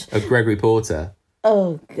concierge of Gregory Porter.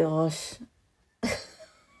 Oh gosh.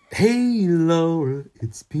 Hey Laura,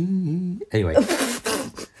 it's me. Anyway.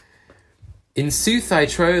 In sooth I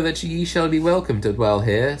trow that ye shall be welcome to dwell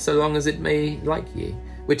here, so long as it may like ye.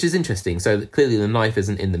 Which is interesting. So clearly the knife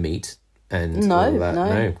isn't in the meat, and all that.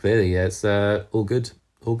 No, clearly it's all good.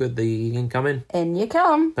 All good that you can come in. In you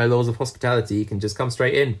come. No laws of hospitality, you can just come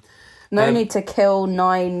straight in. No need to kill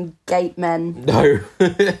 9 gate men. No.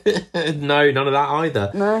 No, none of that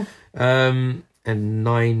either. No. And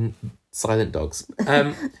 9 silent dogs.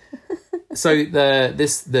 So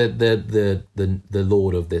the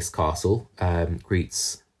lord of this castle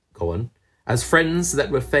greets Gawain. As friends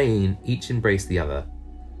that were fain, each embraced the other.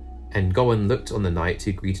 And Gawain looked on the knight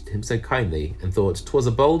who greeted him so kindly, and thought 'twas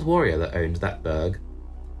a bold warrior that owned that burg.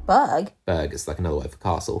 Burg? Burg is like another word for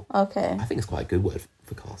castle. Okay. I think it's quite a good word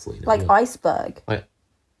for castle. Like iceberg.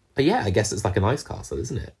 Yeah, I guess it's like an ice castle,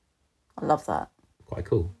 isn't it? I love that. Quite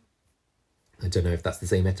cool. I don't know if that's the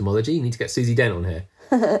same etymology. You need to get Susie Dent on here.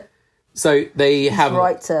 So they have...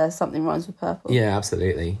 Right to something rhymes with purple. Yeah,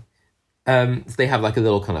 absolutely. So they have like a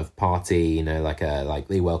little kind of party, like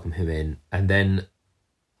they welcome him in, and then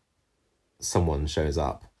someone shows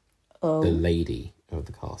up, the lady of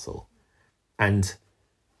the castle, and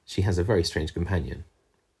she has a very strange companion.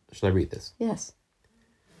 Shall I read this? Yes.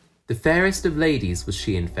 The fairest of ladies was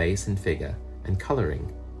she in face and figure and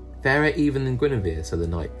colouring, fairer even than Guinevere, so the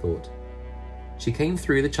knight thought. She came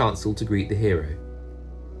through the chancel to greet the hero.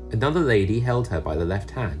 Another lady held her by the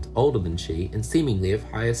left hand, older than she, and seemingly of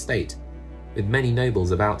high estate, with many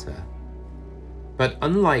nobles about her. But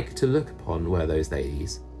unlike to look upon were those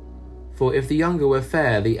ladies, for if the younger were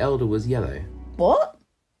fair, the elder was yellow. What?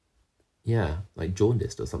 Yeah, like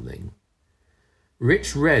jaundiced or something.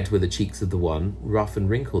 Rich red were the cheeks of the one, rough and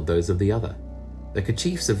wrinkled those of the other. The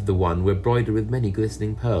kerchiefs of the one were broidered with many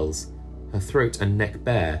glistening pearls, her throat and neck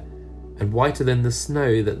bare, and whiter than the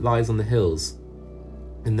snow that lies on the hills.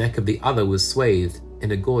 The neck of the other was swathed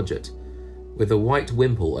in a gorget, with a white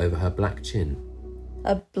wimple over her black chin.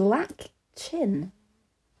 A black chin?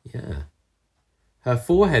 Yeah. Her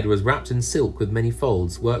forehead was wrapped in silk with many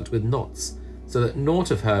folds, worked with knots, so that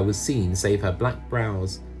naught of her was seen save her black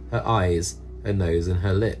brows, her eyes, her nose, and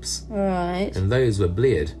her lips. Right. And those were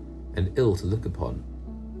bleared and ill to look upon.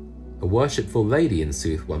 A worshipful lady, in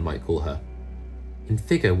sooth, one might call her. In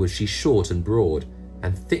figure was she short and broad,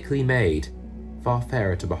 and thickly made. Far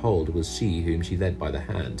fairer to behold was she whom she led by the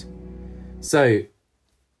hand. So,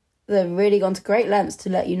 they've really gone to great lengths to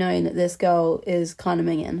let you know that this girl is kind of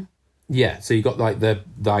minging. Yeah, so you got the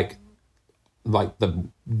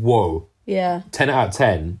whoa. Yeah. 10 out of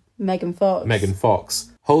 10. Megan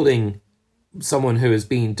Fox. Holding someone who has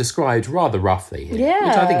been described rather roughly here, Yeah.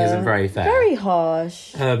 which I think isn't very fair. Very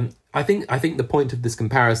harsh. I think the point of this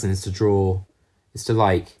comparison is to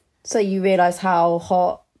So you realise how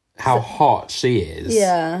hot she is.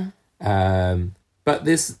 Yeah. But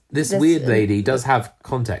this weird lady does have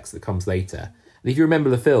context that comes later. And if you remember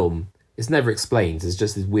the film, it's never explained. It's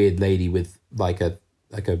just this weird lady with like a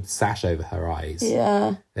sash over her eyes.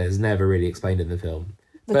 Yeah. It's never really explained in the film.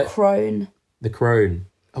 The crone. The crone.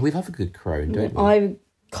 Oh, we love a good crone, don't we? I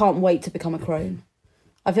can't wait to become a crone.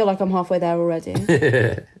 I feel like I'm halfway there already.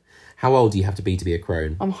 How old do you have to be a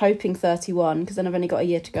crone? I'm hoping 31, because then I've only got a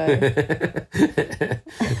year to go.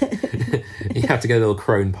 You have to get a little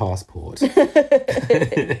crone passport.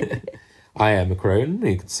 I am a crone.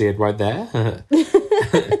 You can see it right there.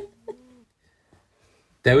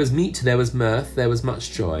 There was meat, there was mirth, there was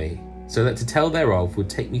much joy, so that to tell thereof would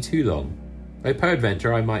take me too long. Though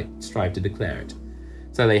peradventure I might strive to declare it.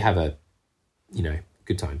 So they have a,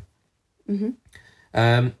 good time. Mm-hmm.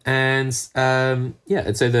 And so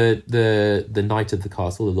the knight of the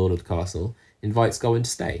castle, the lord of the castle, invites Gawain to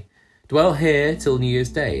stay. Dwell here till New Year's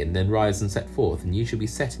Day, and then rise and set forth, and you shall be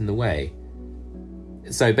set in the way.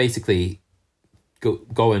 So basically,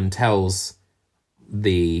 Gawain tells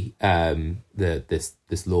this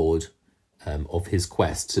lord of his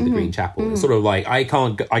quest to the Green Chapel. It's sort of like, I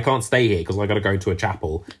can't stay here because I got to go to a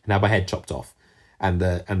chapel and have my head chopped off. And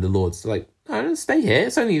the lord's like, no, stay here.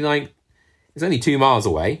 It's only 2 miles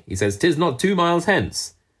away. He says, 'tis not 2 miles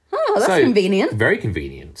hence. Oh, that's convenient. Very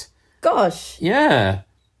convenient. Gosh. Yeah.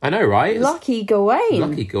 I know, right? Lucky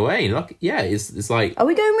Gawain. Yeah, it's like... Are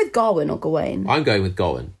we going with Gawain or Gawain? I'm going with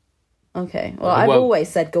Gawain. Okay. Well, I've always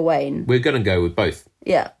said Gawain. We're going to go with both.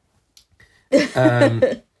 Yeah.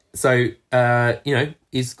 So,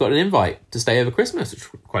 he's got an invite to stay over Christmas, which is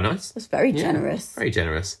quite nice. That's very generous. Very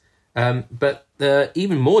generous. But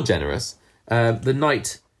even more generous, the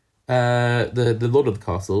knight, the lord of the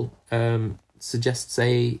castle, suggests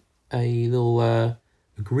a little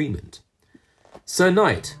agreement. Sir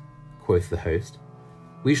Knight, quoth the host,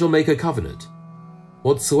 we shall make a covenant.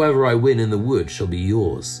 Whatsoever I win in the wood shall be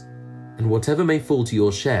yours, and whatever may fall to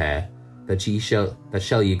your share, that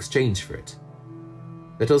shall ye exchange for it.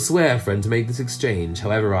 Let us swear, friend, to make this exchange,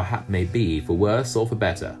 however our hap may be, for worse or for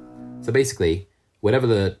better. So basically, whatever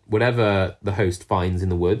the host finds in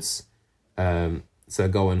the woods, Sir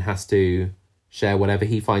Gawain has to share whatever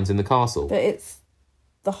he finds in the castle. But it's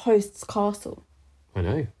the host's castle. I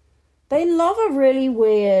know. They love a really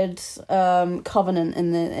weird covenant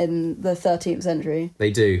in the 13th century.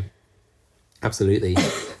 They do. Absolutely.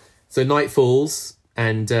 So night falls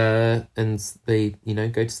and they,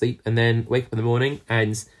 go to sleep and then wake up in the morning,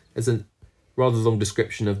 and there's a rather long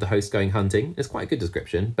description of the host going hunting. It's quite a good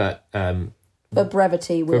description, but for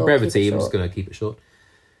brevity, I'm just going to keep it short.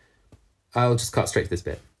 I'll just cut straight to this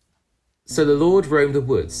bit. So the Lord roamed the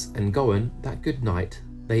woods, and Gawain, that good knight,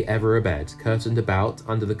 lay ever abed, curtained about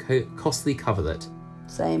under the costly coverlet.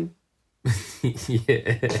 Same.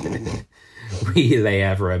 Yeah. We lay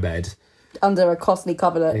ever abed. Under a costly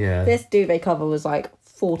coverlet. Yeah. This duvet cover was like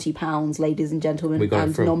 £40, ladies and gentlemen,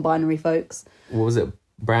 and non-binary folks. What was it?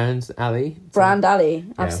 Brand Alley? Brand Alley,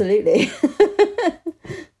 absolutely.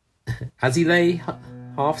 As he lay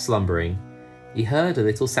half slumbering, he heard a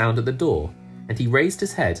little sound at the door, and he raised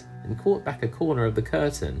his head and caught back a corner of the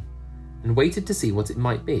curtain and waited to see what it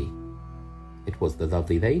might be. It was the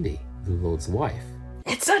lovely lady, the lord's wife.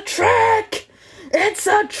 It's a trick! It's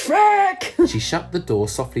a trick! She shut the door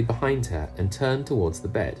softly behind her and turned towards the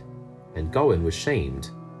bed, and Gawain was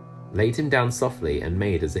shamed, laid him down softly, and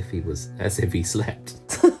made as if he slept.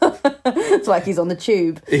 It's like he's on the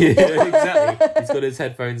tube. Yeah, exactly. He's got his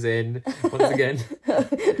headphones in once again.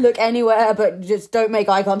 Look anywhere, but just don't make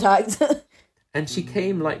eye contact. And she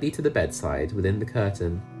came lightly to the bedside within the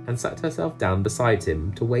curtain and sat herself down beside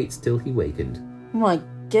him to wait till he wakened. My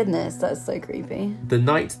goodness, that's so creepy. The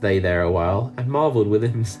knight lay there a while and marvelled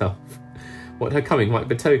within himself what her coming might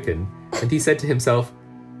betoken, and he said to himself,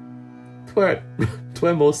 "'Twere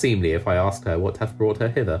more seemly if I asked her what hath brought her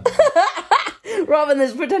hither." Rather than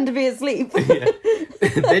just pretend to be asleep. Yeah.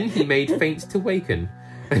 Then he made feint to waken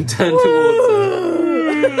and turned towards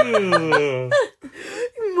her.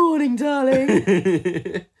 Morning,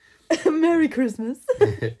 darling. Merry Christmas.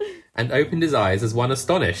 And opened his eyes as one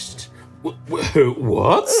astonished. What?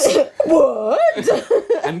 What?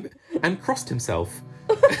 and crossed himself.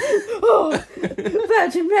 Oh,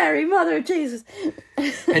 Virgin Mary, Mother of Jesus.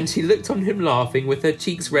 And she looked on him laughing, with her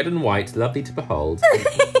cheeks red and white, lovely to behold,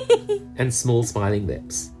 and small smiling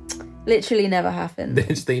lips. Literally never happened.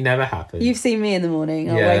 They never happened. You've seen me in the morning.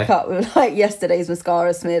 I'll wake up with like yesterday's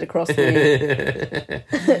mascara smeared across me.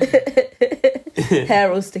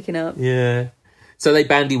 Hair all sticking up. Yeah. So they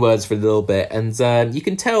bandy words for a little bit, and you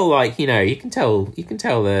can tell, like, you can tell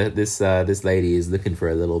this lady is looking for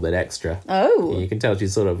a little bit extra. Oh. You can tell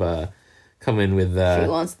she's sort of coming with she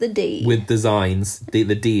wants the D. with designs. The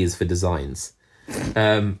D is for designs.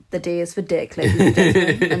 The D is for dick, ladies and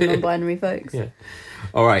gentlemen, and non-binary folks. Yeah.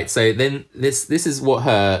 All right. So then this is what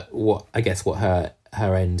her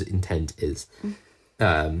end intent is.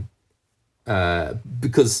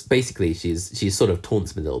 Because basically she sort of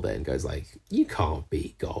taunts him a little bit and goes like, "You can't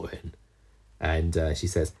be Gawain," and she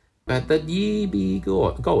says, "But that ye be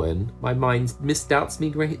Gawain, my mind misdoubts me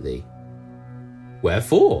greatly."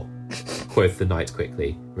 "Wherefore?" quoth the knight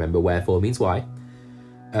quickly. Remember, wherefore means why.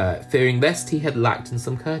 Fearing lest he had lacked in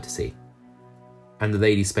some courtesy. And the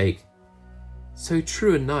lady spake, "So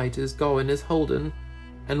true a knight as Gawain is holden,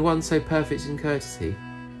 and one so perfect in courtesy,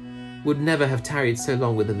 would never have tarried so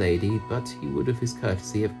long with a lady, but he would of his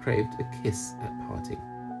courtesy have craved a kiss at parting."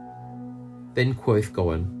 Then quoth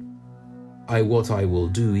Gawain, "I wot I will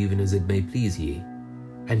do even as it may please ye,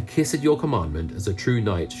 and kiss at your commandment as a true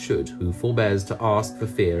knight should, who forbears to ask for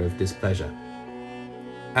fear of displeasure."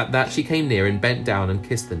 At that she came near and bent down and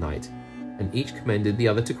kissed the knight, and each commended the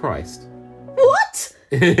other to Christ. What?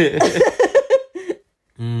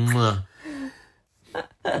 Mwah.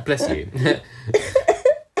 Bless you.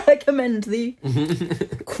 I commend thee.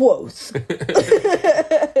 Quoth.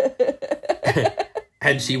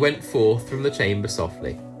 And she went forth from the chamber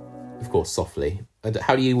softly. Of course, softly. And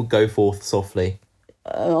how do you go forth softly?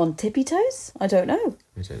 On tippy toes? I don't know.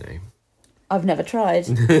 I don't know. I've never tried.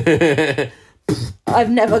 I've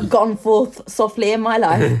never gone forth softly in my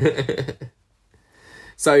life.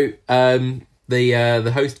 So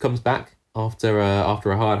the host comes back after a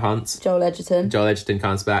hard hunt. Joel Edgerton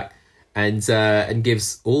comes back and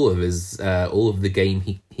gives all of the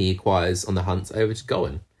game he acquires on the hunt over to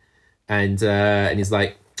Gawain, and he's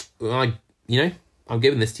like, well, I'm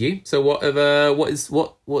giving this to you. So what are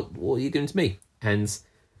you giving to me? And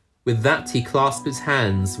with that he clasped his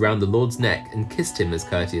hands round the Lord's neck and kissed him as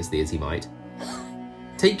courteously as he might.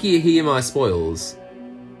 "Take ye here my spoils.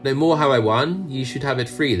 No more have I won. Ye should have it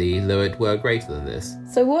freely, though it were greater than this."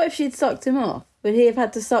 So what if she'd sucked him off? Would he have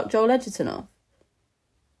had to suck Joel Edgerton off?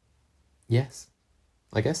 Yes,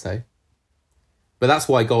 I guess so. But that's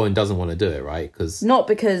why Gawain doesn't want to do it, right? Not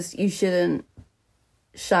because you shouldn't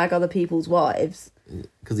shag other people's wives.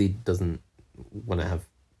 Because he doesn't want to have...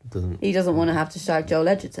 He doesn't want to have to shag Joel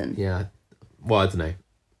Edgerton. Yeah. Well, I don't know.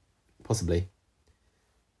 Possibly.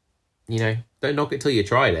 Don't knock it till you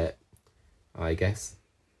tried it, I guess.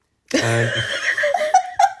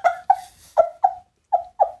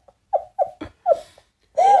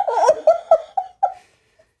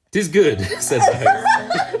 "'Tis good," said the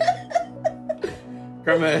host.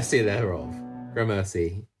 "Gramercy thereof.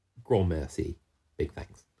 Gramercy. Big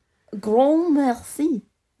thanks. Grand merci.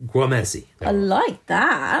 Gramercy. I like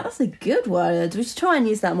that. That's a good word. We should try and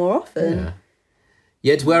use that more often. Yeah.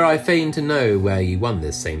 "Yet were I fain to know where ye won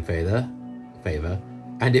this same favour,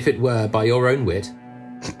 and if it were by your own wit..."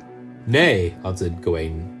 "Nay," answered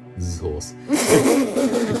Gawain's horse.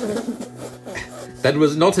 "That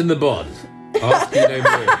was not in the bond. Ask ye no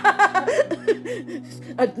more."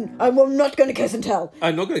 I'm not going to kiss and tell.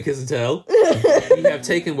 "I'm not going to kiss and tell. Ye have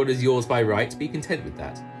taken what is yours by right. Be content with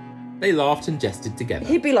that." They laughed and jested together.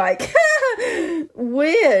 He'd be like,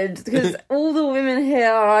 weird, because all the women here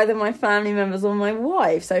are either my family members or my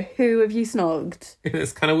wife, so who have you snogged?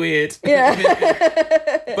 It's kind of weird. Yeah.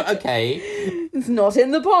 But okay. It's not in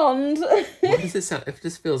the pond. What does it sound? It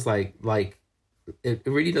just feels like it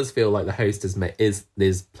really does feel like the host is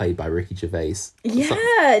played by Ricky Gervais.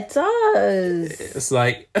 Yeah, it does. It's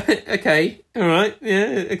like, okay, all right,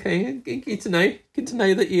 yeah, okay, good to know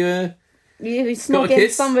that you snogging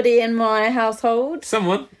somebody in my household.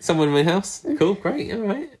 Someone in my house. Cool, great, all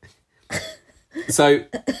right. So,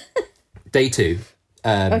 day 2.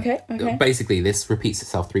 Okay. Basically, this repeats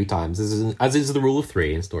itself 3 times, as is the rule of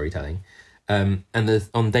 3 in storytelling. And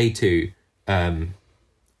on day 2,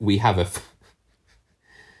 we have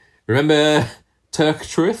remember Turk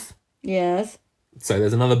Truth? Yes. So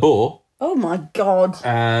there's another boar. Oh my god. So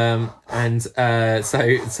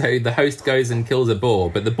the host goes and kills a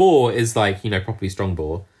boar, but the boar is like, properly strong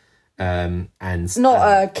boar. And not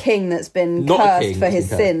a king that's been cursed for his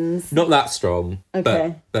sins. Not that strong.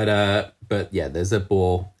 Okay. But yeah, there's a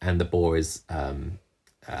boar, and the boar is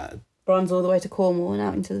runs all the way to Cornwall and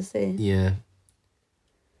out into the sea. Yeah.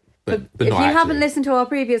 But if not you actually. haven't listened to our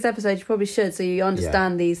previous episode, you probably should, so you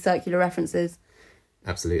understand these circular references.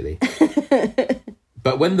 Absolutely.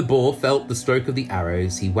 But when the boar felt the stroke of the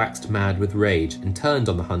arrows, he waxed mad with rage and turned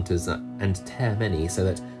on the hunters and tare many, so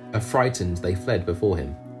that, affrightened, they fled before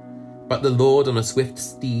him. But the Lord on a swift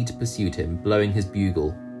steed pursued him, blowing his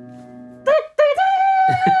bugle.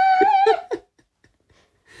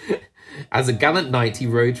 As a gallant knight, he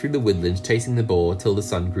rode through the woodland, chasing the boar till the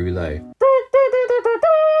sun grew low.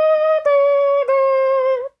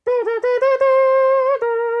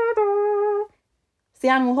 It's the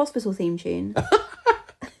Animal Hospital theme tune.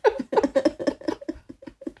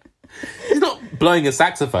 He's not blowing a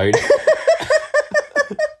saxophone.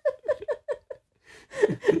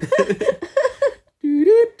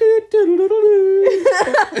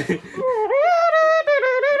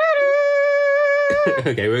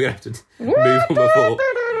 Okay, we're going to have to move on before.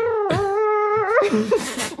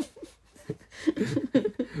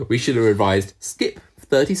 We should have advised skip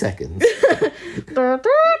 30 seconds.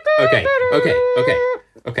 Okay.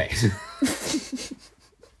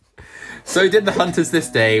 So did the hunters this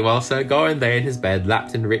day, while Sir Gawain lay in his bed,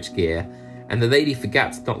 lapped in rich gear, and the lady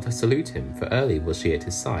forgat not to salute him, for early was she at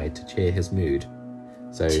his side to cheer his mood.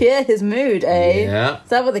 So cheer his mood, eh? Yeah. Is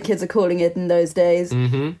that what the kids are calling it in those days?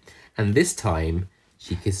 Mm-hmm. And this time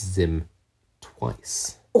she kisses him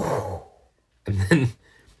twice. Oh.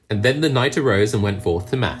 And then the knight arose and went forth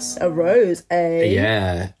to mass. Arose, eh?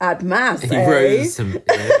 Yeah. At mass, He eh? rose to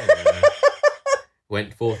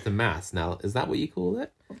went forth to mass. Now, is that what you call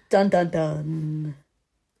it? Dun dun dun.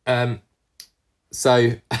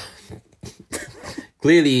 So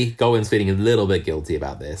clearly Gawain's feeling a little bit guilty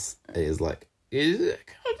about this. It is like, This is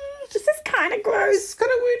kind of gross. it's kind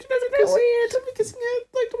of weird. It's a bit weird. I'm kissing it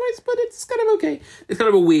like twice, but it's kind of okay. It's kind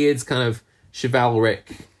of a weird kind of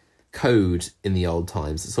chivalric code in the old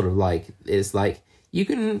times. It's sort of like, it's like you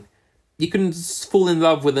can fall in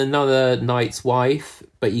love with another knight's wife,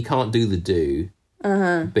 but you can't do the do.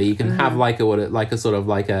 But you can have like a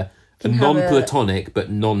non-platonic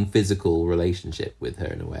but non-physical relationship with her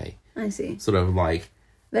in a way. I see. Sort of like,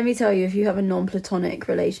 Let me tell you, if you have a non-platonic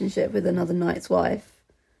relationship with another knight's wife,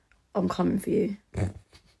 I'm coming for you.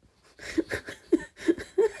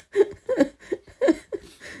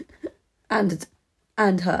 and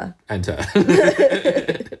her. And her.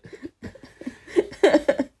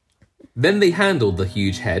 Then they handled the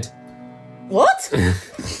huge head What?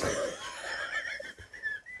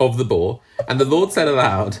 of the boar, and the Lord said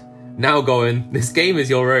aloud, "Now, Gawain, this game is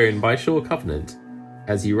your own by sure covenant,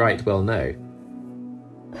 as you right well know."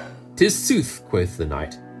 "'Tis sooth," quoth the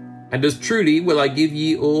knight, "and as truly will I give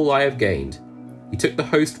ye all I have gained." He took the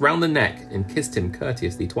host round the neck and kissed him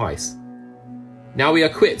courteously twice. "Now we are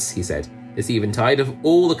quits," he said, "this eventide, of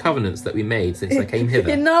all the covenants that we made since I came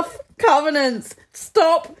hither." Enough covenants.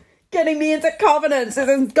 Stop getting me into covenants. This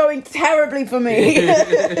is going terribly for me.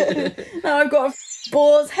 Now I've got a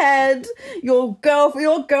boar's head. Your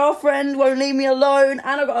girlfriend won't leave me alone,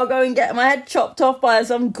 and I've got to go and get my head chopped off by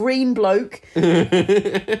some green bloke.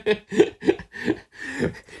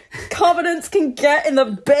 Covenants can get in the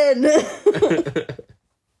bin.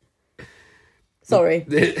 Sorry.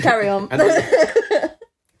 Carry on.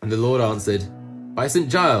 And the Lord answered, "By St.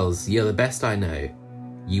 Giles, ye are the best I know.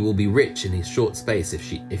 Ye will be rich in a short space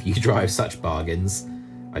if you drive such bargains."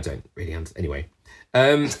 I don't really understand. Anyway.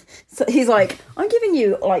 So he's like, I'm giving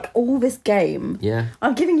you like all this game. Yeah.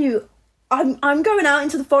 I'm going out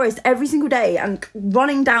into the forest every single day and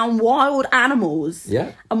running down wild animals.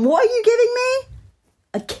 Yeah. And what are you giving me?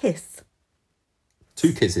 A kiss.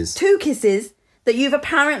 2 kisses. 2 kisses that you've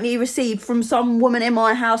apparently received from some woman in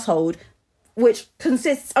my household, which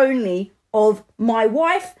consists only of my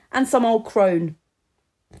wife and some old crone.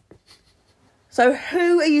 So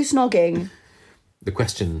who are you snogging? The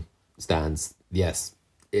question stands. Yes,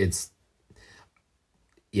 it's...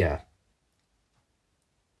 Yeah.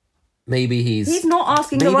 Maybe He's not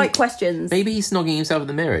asking the right questions. Maybe he's snogging himself in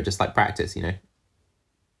the mirror, just like practice, you know?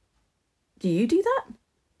 Do you do that?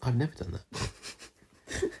 I've never done that.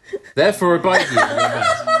 "Therefore abide ye in your bed,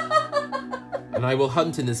 and I will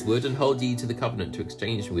hunt in this wood and hold ye to the covenant to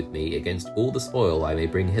exchange with me against all the spoil I may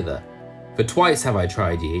bring hither. For twice have I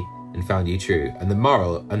tried ye, and found ye true, and the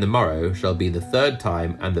morrow shall be the 3rd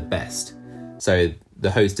time and the best." So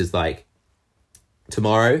the host is like,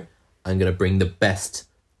 tomorrow I'm going to bring the best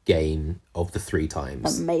game of the 3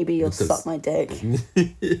 times. And maybe you'll suck my dick.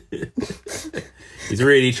 He's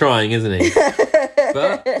really trying, isn't he?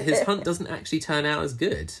 But his hunt doesn't actually turn out as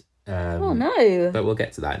good. Oh no! But we'll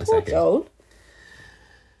get to that in a Poor second. Joel.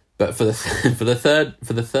 But for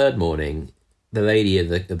the third morning, the lady of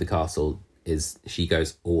the castle she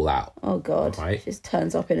goes all out. Oh God! Right? She just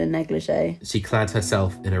turns up in a negligee. She clad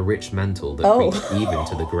herself in a rich mantle that reached even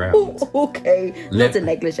to the ground. Okay, not a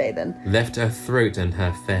negligee then. Left her throat and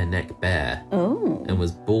her fair neck bare. Oh. And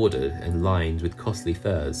was bordered and lined with costly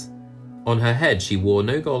furs. On her head she wore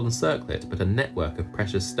no golden circlet, but a network of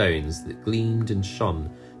precious stones that gleamed and shone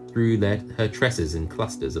through her tresses in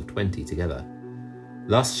clusters of 20 together.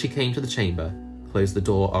 Thus she came to the chamber, closed the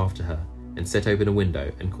door after her, and set open a window,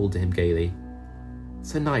 and called to him gaily,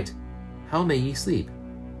 "Sir Knight, how may ye sleep?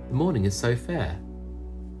 The morning is so fair."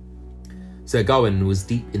 Sir Gawain was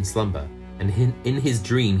deep in slumber, and in his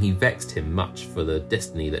dream he vexed him much for the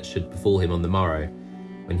destiny that should befall him on the morrow,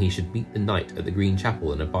 when he should meet the knight at the green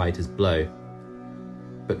chapel and abide his blow.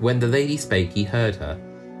 But when the lady spake, he heard her,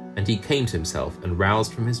 and he came to himself, and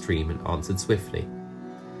roused from his dream, and answered swiftly.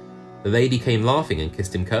 The lady came laughing and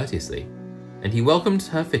kissed him courteously, and he welcomed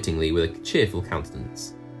her fittingly with a cheerful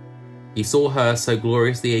countenance. He saw her so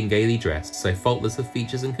gloriously and gaily dressed, so faultless of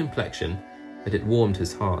features and complexion, that it warmed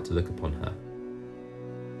his heart to look upon her.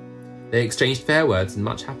 They exchanged fair words, and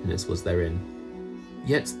much happiness was therein.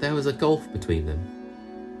 Yet there was a gulf between them,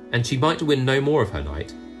 and she might win no more of her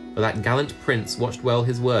knight, for that gallant prince watched well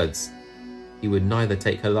his words. He would neither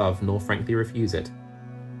take her love nor frankly refuse it.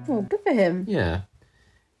 Oh, good for him. Yeah.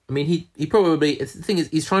 I mean, he probably, the thing is,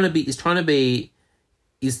 he's trying to be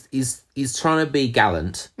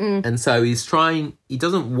gallant, and so he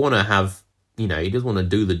doesn't want to have, he doesn't want to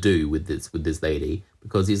do with this lady,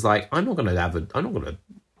 because he's like, I'm not gonna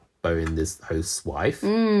bone this host's wife.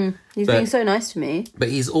 He's being so nice to me. But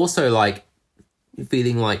he's also like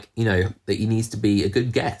feeling like, that he needs to be a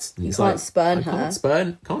good guest. And he's can't like, spurn her.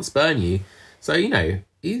 Can't spurn you. So, he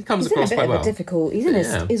comes across quite well.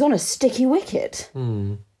 He's on a sticky wicket.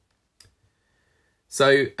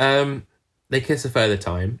 So they kiss a further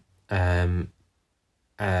time, and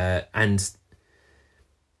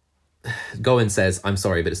Gawain says, "I'm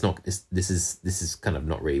sorry, but it's not. This is kind of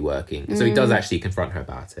not really working." So he does actually confront her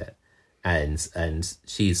about it, and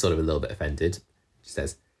she's sort of a little bit offended. She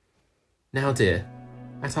says, "Now, dear,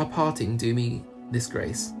 at our parting, do me this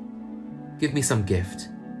grace. Give me some gift,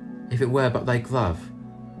 if it were but thy glove,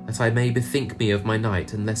 that I may bethink me of my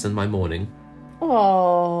night and lessen my mourning."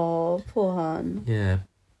 Oh, poor hun. Yeah.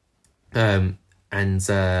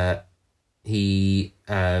 He,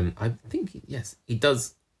 I think, yes, he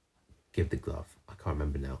does give the glove. I can't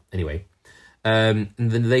remember now. Anyway, and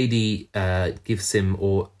the lady gives him,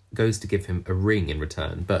 or goes to give him, a ring in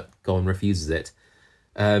return, but Gawain refuses it.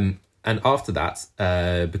 And after that,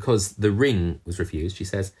 because the ring was refused, she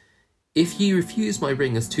says, "If ye refuse my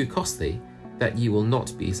ring as too costly, that ye will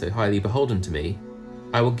not be so highly beholden to me,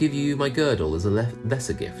 I will give you my girdle as a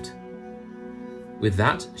lesser gift." With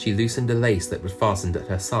that, she loosened a lace that was fastened at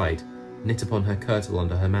her side, knit upon her kirtle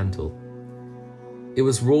under her mantle. It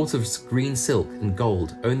was wrought of green silk and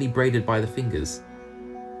gold, only braided by the fingers,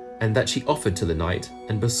 and that she offered to the knight,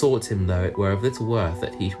 and besought him, though it were of little worth,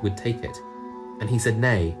 that he would take it. And he said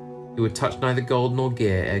nay, he would touch neither gold nor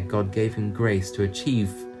gear, ere God gave him grace to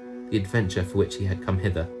achieve the adventure for which he had come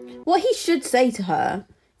hither. What he should say to her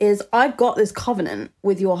is, I've got this covenant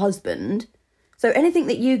with your husband, so anything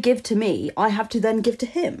that you give to me, I have to then give to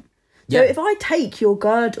him. So if I take your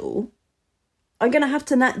girdle, I'm going to have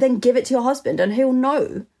to then give it to your husband, and he'll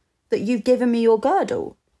know that you've given me your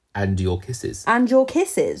girdle. And your kisses. And your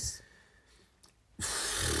kisses.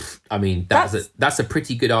 I mean, that's a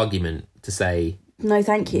pretty good argument to say, no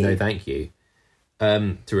thank you. No thank you,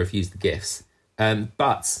 to refuse the gifts.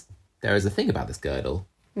 But there is a thing about this girdle.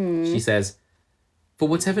 She says, "For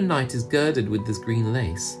whatever knight is girded with this green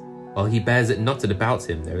lace, while he bears it knotted about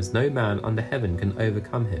him, there is no man under heaven can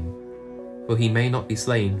overcome him, for he may not be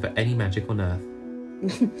slain for any magic on earth."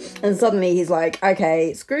 And suddenly he's like,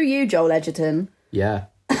 okay, screw you, Joel Edgerton. Yeah.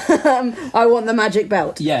 I want the magic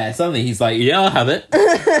belt. Yeah, suddenly he's like, yeah, I'll have it.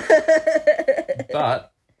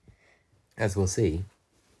 But, as we'll see,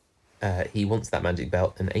 he wants that magic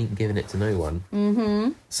belt and ain't giving it to no one.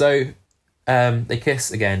 Mm-hmm. So, they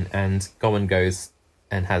kiss again, and Gawain goes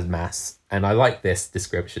and has mass. And I like this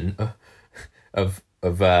description of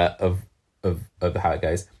how it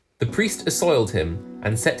goes. "The priest assoiled him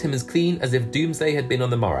and set him as clean as if doomsday had been on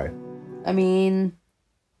the morrow." I mean... ...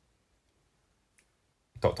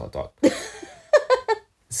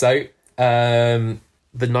 So,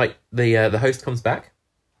 the host comes back,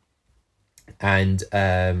 and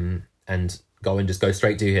Gawain just goes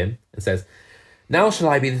straight to him and says, "Now shall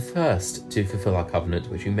I be the first to fulfill our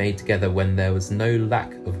covenant, which we made together when there was no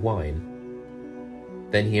lack of wine."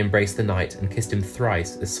 Then he embraced the knight and kissed him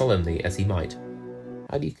thrice, as solemnly as he might.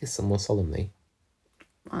 How do you kiss someone solemnly?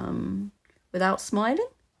 without smiling.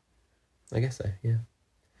 I guess so, yeah.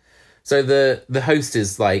 So the host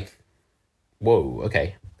is like, whoa,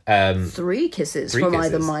 okay. 3 kisses from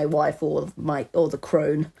either my wife or the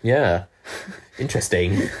crone. Yeah.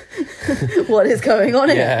 Interesting. What is going on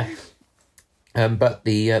here? Yeah. But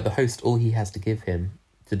the host, all he has to give him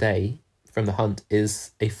today from the hunt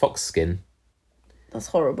is a fox skin. That's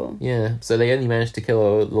horrible. Yeah. So they only managed to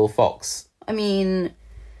kill a little fox. I mean,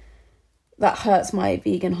 that hurts my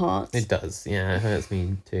vegan heart. It does. Yeah, it hurts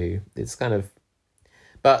me too. It's kind of,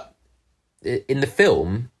 but in the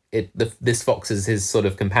film, this fox is his sort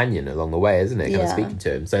of companion along the way, isn't it? Kind of speaking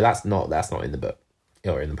to him. So that's not in the book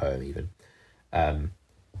or in the poem even.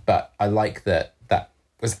 But I like that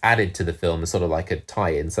was added to the film as sort of like a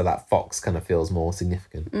tie-in, so that fox kind of feels more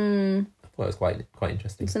significant. I thought it was quite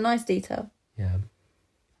interesting. It's a nice detail. Yeah.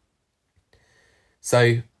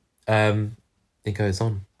 So it goes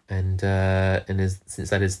on, and since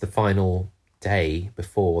that is the final day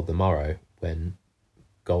before the morrow when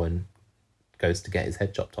Gawain goes to get his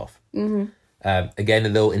head chopped off. Again, a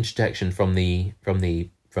little interjection from the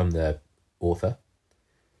author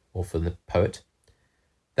or from the poet.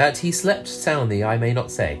 That he slept soundly I may not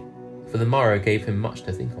say, for the morrow gave him much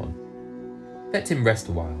to think on. Let him rest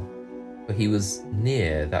a while, for he was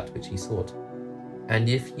near that which he sought. And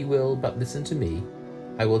if ye will but listen to me,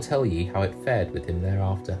 I will tell ye how it fared with him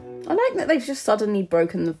thereafter. I like that they've just suddenly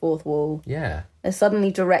broken the fourth wall. Yeah. They're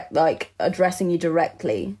suddenly addressing you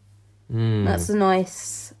directly. That's a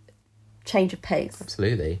nice change of pace.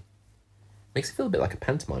 Absolutely. Makes it feel a bit like a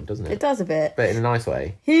pantomime, doesn't it? It does a bit. But in a nice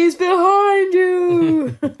way. He's behind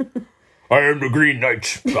you! I am the Green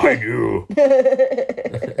Knight behind you.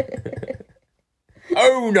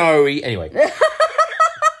 Oh no! Anyway.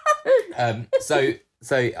 So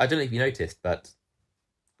I don't know if you noticed, but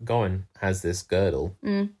Gawain has this girdle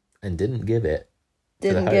and didn't give it.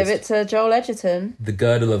 Didn't give it to Joel Edgerton. The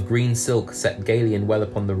girdle of green silk set gaily and well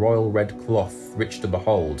upon the royal red cloth, rich to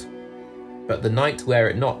behold. But the knight wear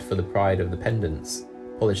it not for the pride of the pendants,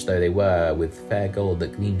 polished though they were with fair gold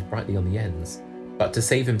that gleamed brightly on the ends, but to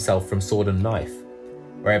save himself from sword and knife,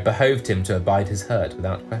 where it behoved him to abide his hurt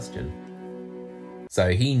without question. So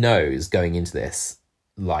he knows going into this,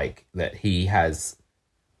 like, that he has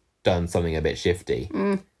done something a bit shifty.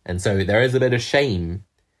 And so there is a bit of shame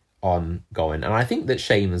on Gawain. And I think that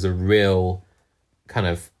shame is a real kind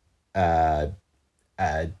of a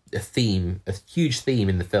theme, a huge theme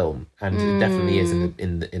in the film, and it definitely is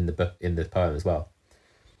in the poem as well.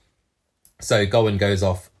 So Gawain goes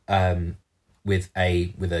off with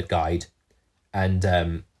a guide,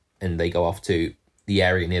 and they go off to the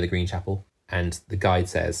area near the Green Chapel, and the guide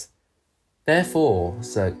says, "Therefore,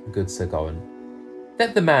 good Sir Gawain,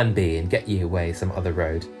 let the man be, and get ye away some other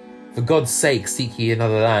road. For God's sake seek ye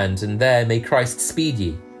another land, and there may Christ speed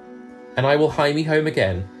ye. And I will hie me home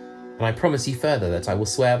again, and I promise ye further that I will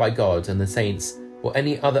swear by God and the saints, or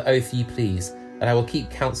any other oath ye please, that I will keep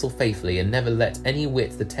counsel faithfully, and never let any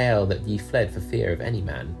wit the tale that ye fled for fear of any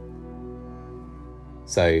man."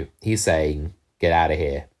 So he's saying, get out of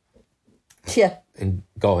here. Yeah. And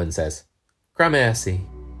Gawain says, "Gramercy."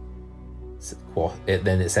 It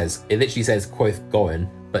literally says, quoth Gawain,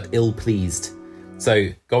 but ill-pleased. So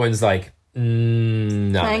Gawain's like,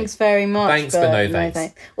 no. Thanks very much. Thanks, but no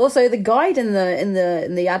thanks. Also, the guide in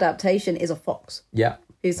the adaptation is a fox. Yeah.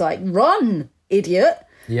 Who's like, run, idiot.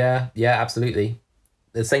 Yeah, absolutely.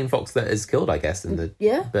 The same fox that is killed, I guess, in the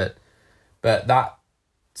But that,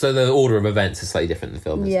 so the order of events is slightly different in the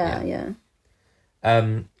film. Yeah.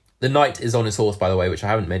 The knight is on his horse, by the way, which I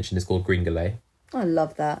haven't mentioned, is called Green Galet. I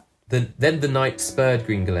love that. Then the knight spurred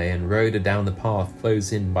Green Galet and rode adown the path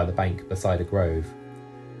close in by the bank beside a grove.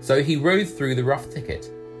 So he rode through the rough thicket,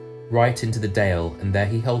 right into the dale, and there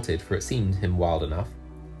he halted, for it seemed him wild enough.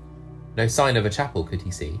 No sign of a chapel could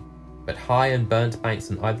he see, but high and burnt banks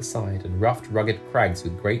on either side, and rough rugged crags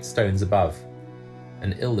with great stones above.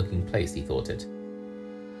 An ill-looking place, he thought it.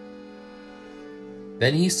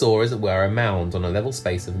 Then he saw, as it were, a mound on a level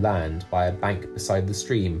space of land by a bank beside the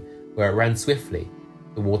stream, where it ran swiftly.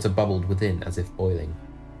 The water bubbled within as if boiling.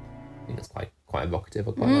 I think that's quite evocative.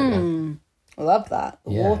 I quite like that. I love that.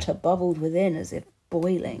 The water bubbled within as if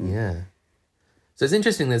boiling. Yeah. So it's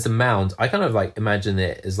interesting there's a mound. I kind of like imagine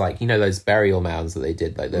it as like, you know, those burial mounds that they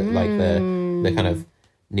did, like the kind of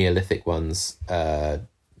Neolithic ones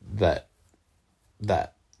that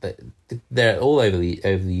they're all over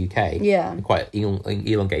the UK. Yeah. Quite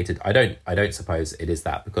elongated. I don't suppose it is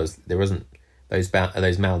that, because there wasn't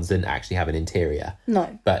those mounds didn't actually have an interior.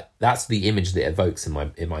 No. But that's the image that evokes in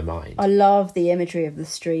my mind. I love the imagery of the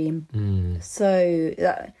stream. So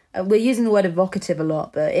we're using the word evocative a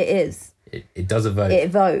lot, but it is. It does evoke. It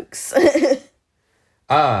evokes.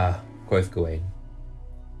 Ah, quoth Gawain,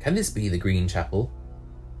 can this be the Green Chapel?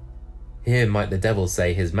 Here might the devil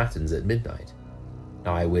say his matins at midnight.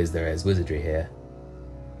 Now I wis there is wizardry here.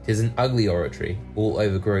 'Tis an ugly oratory, all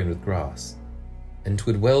overgrown with grass, and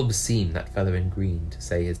 'twould well beseem that fellow in green to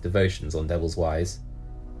say his devotions on devil's wise.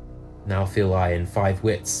 Now feel I in 5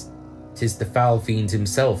 wits, 'tis the foul fiend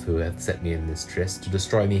himself who hath set me in this tryst to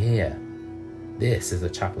destroy me here. This is a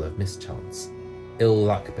chapel of mischance. Ill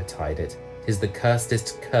luck betide it. 'Tis the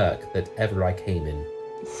cursedest kirk that ever I came in.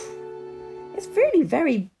 It's really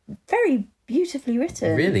very, very beautifully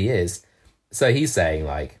written. It really is. So he's saying,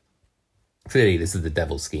 like, clearly this is the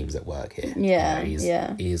devil's schemes at work here. Yeah,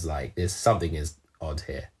 He's like, there's something is odd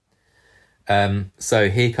here. So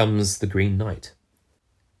here comes the Green Knight.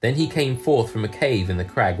 Then he came forth from a cave in the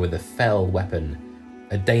crag with a fell weapon,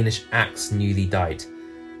 a Danish axe newly dight,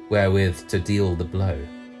 wherewith to deal the blow.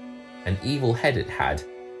 An evil head it had,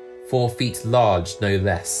 4 feet large no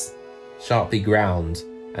less, sharply ground,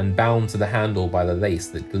 and bound to the handle by the lace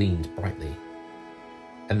that gleamed brightly.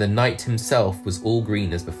 And the knight himself was all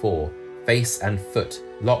green as before, face and foot,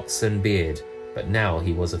 locks and beard, but now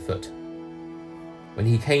he was afoot. When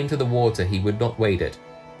he came to the water he would not wade it,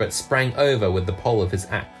 but sprang over with the pole of his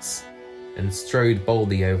axe, and strode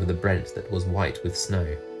boldly over the brent that was white with snow.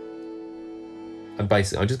 And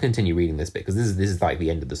basically, I'll just continue reading this bit, because this is like the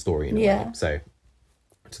end of the story in a way, so I'm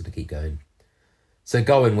just going to keep going. So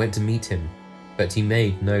Gawain went to meet him, but he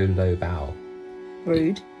made no low bow.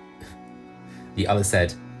 Rude. The other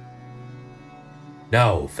said,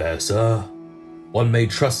 Now, fair sir, one may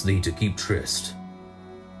trust thee to keep tryst.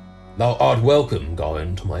 Thou art welcome,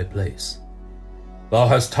 Gawain, to my place. Thou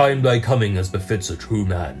hast timed thy coming as befits a true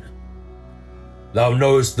man. Thou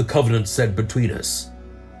knowest the covenant said between us.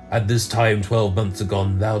 At this time 12 months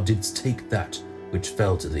agone thou didst take that which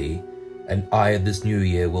fell to thee, and I at this new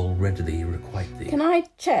year will readily requite thee. Can I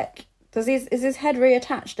check? Is his head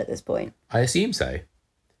reattached at this point? I assume so.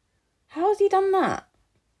 How has he done that?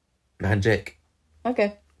 Magic.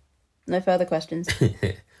 Okay. No further questions.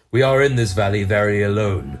 We are in this valley very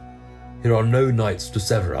alone. Here are no knights to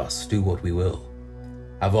sever us, do what we will.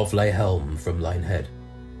 Have off thy helm from thine head,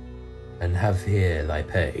 and have here thy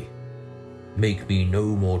pay. Make me no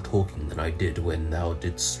more talking than I did when thou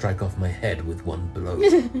didst strike off my head with one blow.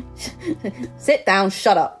 Sit down,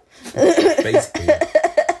 shut up. Basically.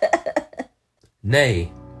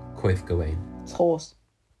 Nay, quoth Gawain. It's horse.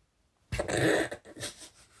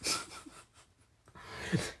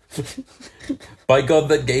 By God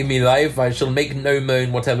that gave me life, I shall make no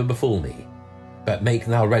moan whatever befall me. But make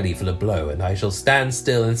thou ready for the blow, and I shall stand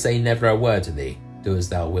still and say never a word to thee. Do as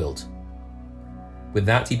thou wilt. With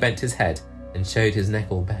that he bent his head, and showed his neck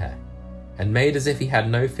all bare, and made as if he had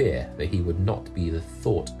no fear, that he would not be the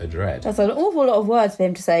thought a dread. That's an awful lot of words for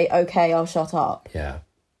him to say, okay, I'll shut up. Yeah.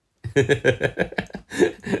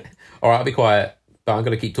 Alright, I'll be quiet, but I'm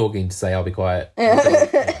going to keep talking to say I'll be quiet.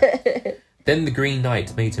 Then the Green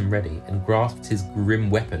Knight made him ready, and grasped his grim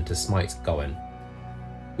weapon to smite Gawain.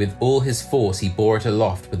 With all his force he bore it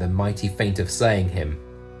aloft with a mighty feint of slaying him.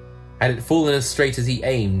 Had it fallen as straight as he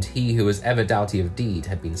aimed, he who was ever doughty of deed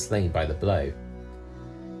had been slain by the blow.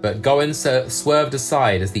 But Gawain swerved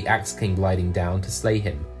aside as the axe came gliding down to slay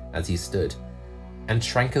him as he stood, and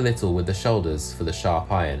shrank a little with the shoulders for the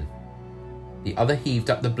sharp iron. The other heaved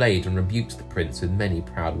up the blade and rebuked the prince with many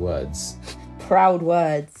proud words. Proud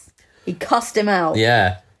words. He cussed him out.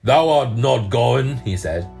 Yeah. Thou art not Gawain, he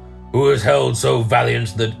said, who is held so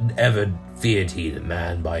valiant that ever feared he the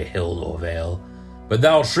man by hill or vale, but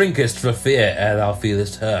thou shrinkest for fear ere thou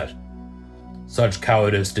feelest hurt. Such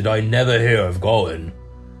cowardice did I never hear of Gawain.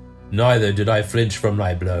 Neither did I flinch from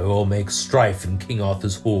thy blow, or make strife in King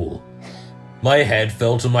Arthur's hall. My head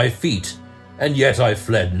fell to my feet, and yet I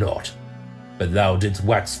fled not. But thou didst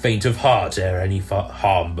wax faint of heart ere any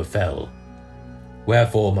harm befell.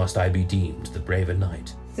 Wherefore must I be deemed the braver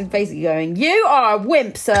knight? He's basically going, you are a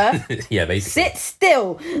wimp, sir. Yeah, basically. Sit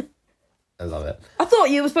still. I love it. I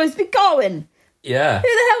thought you were supposed to be Gawain. Yeah. Who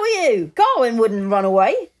the hell were you? Gawain wouldn't run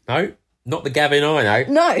away. No, not the Gavin I know.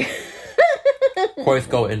 No. Quoth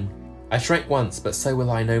Gawain, I shrank once, but so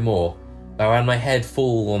will I no more. Though an my head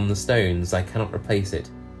fall on the stones, I cannot replace it.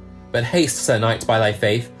 But haste, Sir Knight, by thy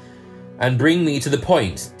faith, and bring me to the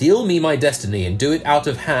point. Deal me my destiny, and do it out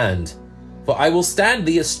of hand. For I will stand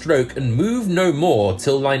thee a stroke, and move no more,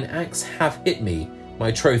 till thine axe have hit me,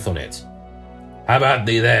 my troth on it. Have at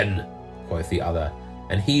thee then, quoth the other,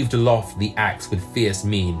 and heaved aloft the axe with fierce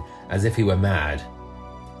mien, as if he were mad.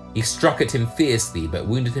 He struck at him fiercely, but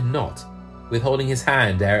wounded him not, withholding his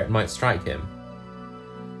hand ere it might strike him.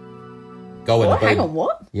 Gawain What? obeyed. Hang on,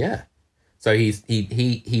 what? Yeah. So he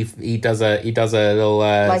does a little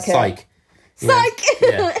Like psych. Psych!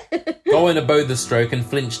 Yeah. Gawain abode the stroke and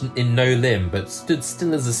flinched in no limb, but stood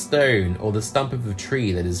still as a stone or the stump of a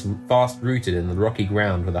tree that is fast rooted in the rocky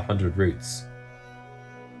ground with 100 roots.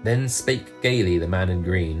 Then spake gaily the man in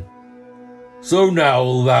green. So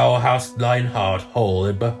now thou hast thine heart whole,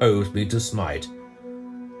 it behoves me to smite.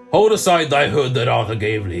 Hold aside thy hood that Arthur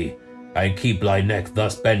gave thee, and keep thy neck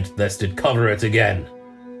thus bent lest it cover it again.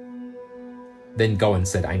 Then Gawain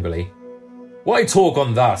said angrily, Why talk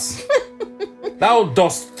on thus? Thou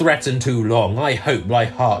dost threaten too long. I hope thy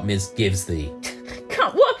heart misgives thee.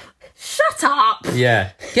 What? Shut up!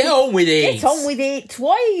 Yeah. Get on with it. Get on with it.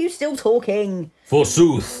 Why are you still talking?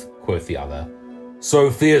 Forsooth, quoth the other, so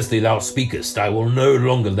fiercely thou speakest, I will no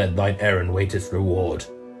longer let thine errand wait its reward.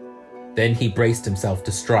 Then he braced himself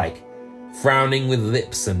to strike, frowning with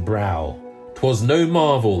lips and brow. 'Twas no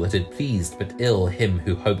marvel that it pleased but ill him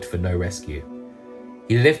who hoped for no rescue.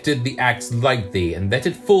 He lifted the axe lightly and let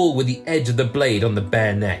it fall with the edge of the blade on the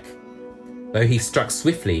bare neck. Though he struck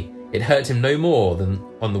swiftly, it hurt him no more than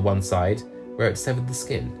on the one side, where it severed the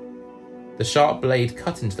skin. The sharp blade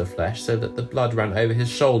cut into the flesh so that the blood ran over his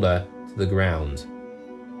shoulder to the ground.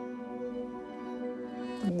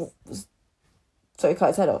 So he cut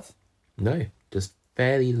his head off? No, just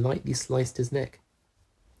fairly lightly sliced his neck.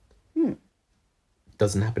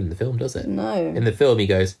 Doesn't happen in the film, does it? No. In the film, he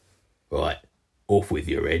goes, Right, off with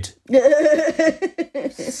your head.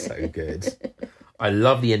 So good. I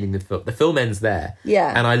love the ending of the film. The film ends there.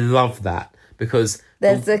 Yeah. And I love that because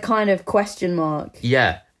There's a kind of question mark.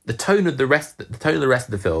 yeah, the tone of the rest of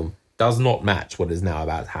the film does not match what is now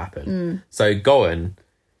about to happen. So Gawain,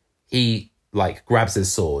 he like grabs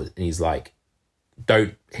his sword and he's like,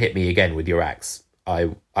 "Don't hit me again with your axe.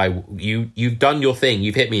 You've done your thing.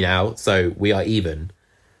 You've hit me now, so we are even."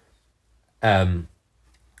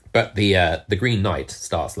 But the Green Knight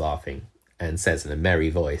starts laughing and says in a merry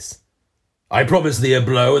voice, "I promise thee a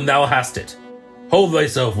blow, and thou hast it. Hold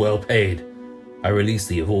thyself well paid. I release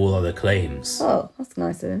thee of all other claims." Oh, that's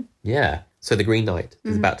nice of him. Yeah. So the Green Knight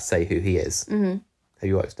is about to say who he is. Mm-hmm. Have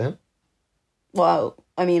you worked it down? Well,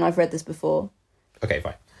 I mean, I've read this before. Okay,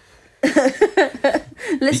 fine.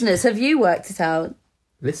 Listeners, have you worked it out?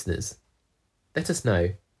 Listeners, let us know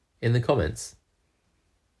in the comments.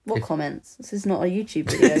 What comments? This is not a YouTube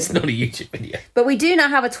video. It's not a YouTube video. But we do now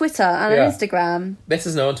have a Twitter and Yeah. an Instagram. Let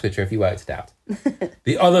us know on Twitter if you worked it out.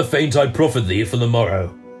 The other feint I proffered thee for the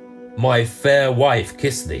morrow. My fair wife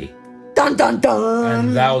kissed thee, Dun dun dun!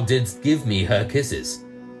 and thou didst give me her kisses.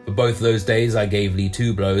 For both those days I gave thee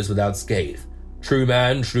 2 blows without scathe. True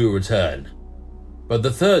man, true return. But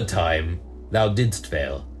the third time thou didst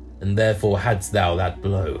fail, and therefore hadst thou that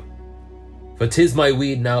blow. For 'tis my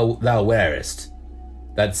weed now thou wearest.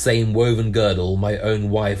 That same woven girdle, my own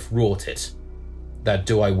wife wrought it. That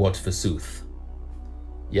do I wot forsooth.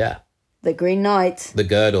 Yeah. The Green Knight. The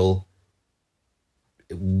girdle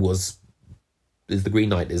is the Green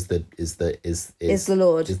Knight is the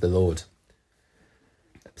Lord. Is the Lord.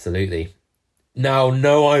 Absolutely. Now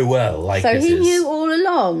know I well, like So this he is. knew all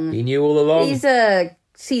along. He knew all along. He's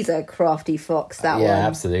a crafty fox, that one. Yeah,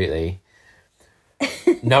 absolutely.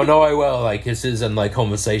 Now know I well thy kisses and thy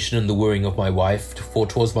conversation and the wooing of my wife, for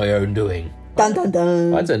 'twas my own doing. Dun dun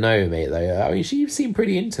dun. I don't know, mate, though. I mean, she seemed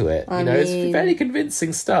pretty into it. It's mean- fairly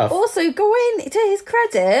convincing stuff. Also, Gawain, to his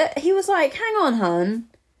credit, he was like, "Hang on, hun.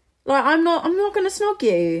 Like, I'm not going to snog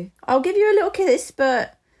you. I'll give you a little kiss,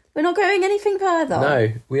 but we're not going anything further."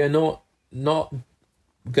 No, we are not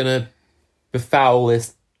gonna befoul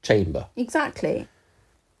this chamber. Exactly.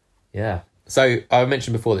 Yeah. So I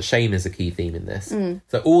mentioned before that shame is a key theme in this.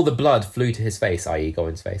 So all the blood flew to his face, i.e.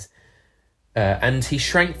 Gawain's face. And he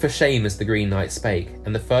shrank for shame as the Green Knight spake,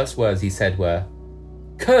 and the first words he said were,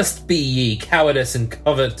 "Cursed be ye, cowardice and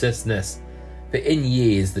covetousness, for in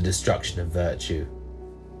ye is the destruction of virtue."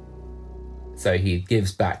 So he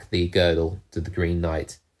gives back the girdle to the Green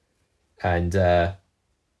Knight, and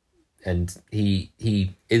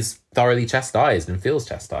he is thoroughly chastised and feels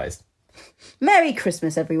chastised. Merry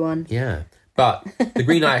Christmas, everyone. Yeah. But the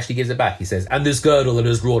Green Knight actually gives it back. He says, "And this girdle that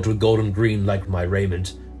is wrought with gold and green like my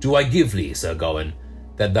raiment, do I give thee, Sir Gawain,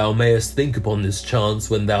 that thou mayest think upon this chance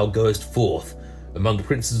when thou goest forth among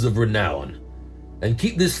princes of renown, and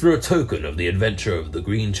keep this for a token of the adventure of the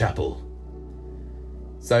Green Chapel."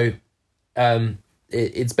 So,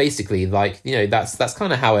 it's basically like, that's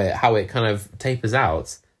kind of how it kind of tapers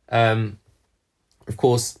out. Of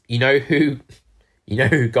course, you know who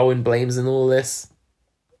Gawain blames in all this?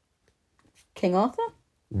 King Arthur?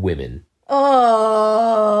 Women.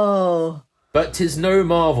 Oh. But 'tis no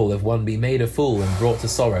marvel if one be made a fool and brought to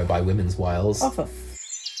sorrow by women's wiles. Oh, for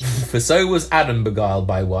For so was Adam beguiled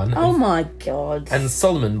by one, Oh my god. and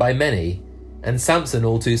Solomon by many, and Samson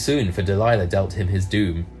all too soon, for Delilah dealt him his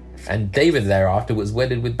doom. And David thereafter was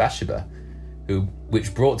wedded with Bathsheba,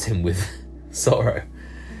 which brought him with sorrow.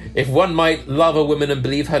 If one might love a woman and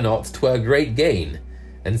believe her not, 'twere great gain.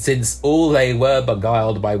 And since all they were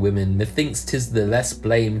beguiled by women, methinks 'tis the less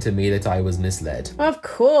blame to me that I was misled. Of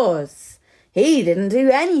course. He didn't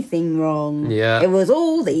do anything wrong. Yeah. It was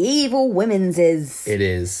all the evil women's is. It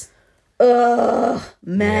is. Ugh,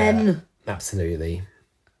 men. Yeah, absolutely.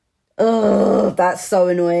 Ugh, that's so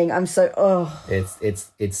annoying. I'm so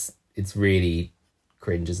It's really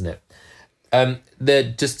cringe, isn't it?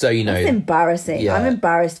 Just so you know, That's embarrassing. Yeah. I'm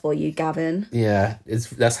embarrassed for you, Gavin. yeah,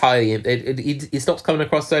 that's highly. He stops coming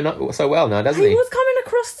across so well now, doesn't he? He was coming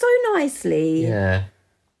across so nicely. Yeah.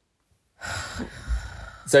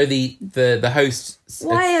 So the host.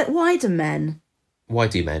 Why do men? Why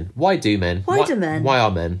do men? Why do men? Why do men? Why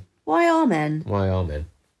are men? Why are men? Why are men?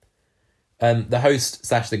 The host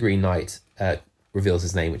 / the Green Knight reveals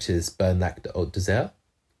his name, which is Bernlac de Haute Désert.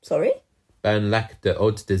 Sorry? Bernlac de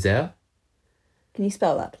Haute Désert. Can you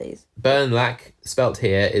spell that, please? Bernlac, spelt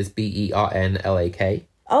here, is Bernlak.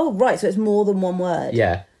 Oh, right, so it's more than one word.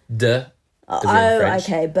 Yeah. De. Oh, as in French.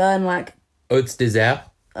 okay. Bernlac. Haute Désert.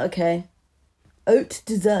 Okay. Haute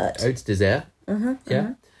dessert. Haute Désert.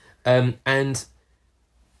 Yeah. And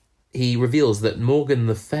he reveals that Morgan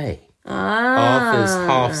le Fay, Arthur's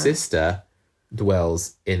half-sister,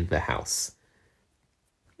 dwells in the house.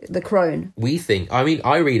 The crone.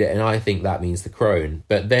 I read it and I think that means the crone,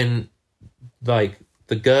 but then, like,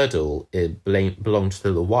 the girdle belonged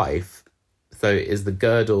to the wife, so is the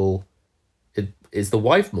girdle, is the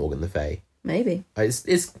wife Morgan le Fay? Maybe.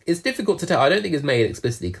 It's difficult to tell. I don't think it's made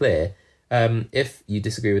explicitly clear. If you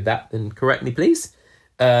disagree with that, then correct me, please.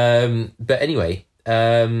 But anyway,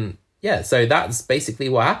 yeah, so that's basically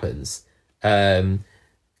what happens.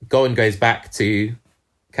 Gawain goes back to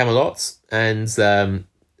Camelot, and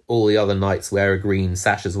all the other knights wear a green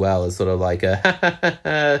sash as well, as sort of like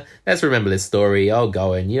a let's remember this story. Oh,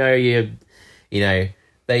 Gawain, they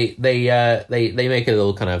make a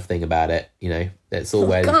little kind of thing about it. Let's all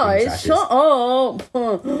wear these green Guys, sashes. shut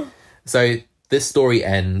up! So this story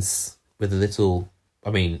ends with a little.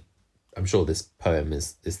 I'm sure this poem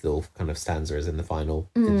is this little kind of stanza is in the final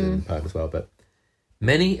in the poem as well. But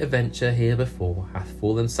many a venture here before hath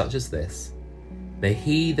fallen such as this. May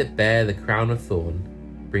he that bear the crown of thorn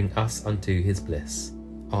bring us unto his bliss.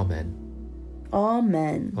 Amen.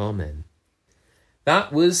 Amen. Amen.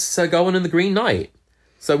 That was Sir Gawain and the Green Knight.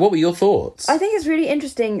 So what were your thoughts? I think it's really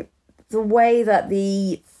interesting the way that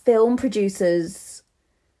the film producers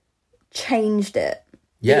changed it.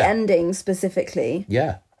 Yeah. The ending specifically.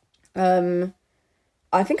 Yeah.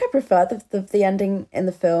 I think I prefer the ending in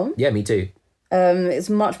the film. Yeah, me too. It's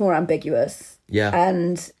much more ambiguous. Yeah.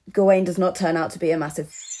 And Gawain does not turn out to be a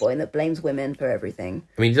massive boy that blames women for everything.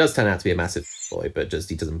 He does turn out to be a massive boy, but just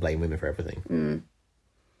he doesn't blame women for everything.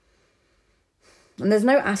 And there's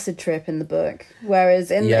no acid trip in the book.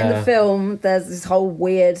 Whereas in the film, there's this whole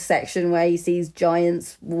weird section where he sees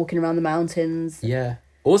giants walking around the mountains. Yeah.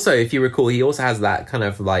 Also, if you recall, he also has that kind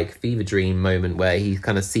of like fever dream moment where he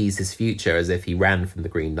kind of sees his future as if he ran from the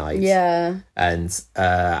Green Knight. Yeah. And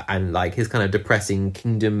like his kind of depressing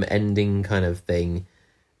kingdom ending kind of thing,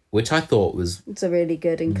 which I thought was It's a really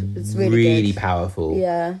good. It's really good. powerful.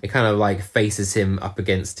 Yeah. It kind of like faces him up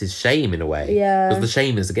against his shame in a way. Yeah. Because the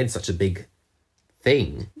shame is, again, such a big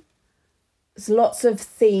thing. There's lots of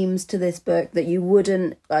themes to this book that you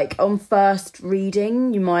wouldn't, like, on first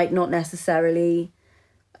reading, you might not necessarily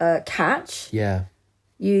catch. Yeah.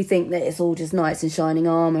 You think that it's all just knights in shining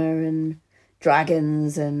armour and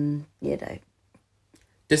dragons and,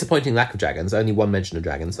 Disappointing lack of dragons. Only one mention of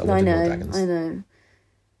dragons. I wanted more dragons. I know.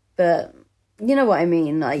 But you know what I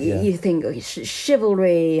mean? Like, you think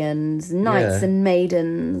chivalry and knights and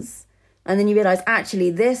maidens. And then you realise, actually,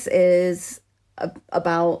 this is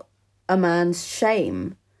about a man's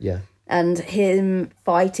shame. Yeah. And him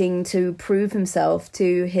fighting to prove himself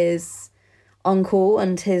to his uncle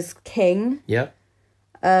and his king. Yeah.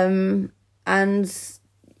 And,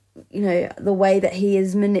 the way that he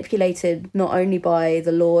is manipulated not only by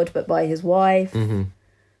the Lord, but by his wife. Mm-hmm.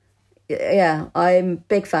 Yeah, I'm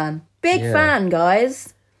big fan. Big fan,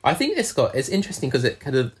 guys. I think it's interesting because it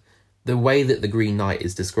kind of, the way that the Green Knight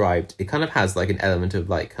is described, it kind of has like an element of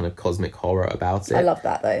like kind of cosmic horror about it. I love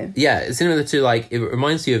that though. Yeah, it's similar to like, it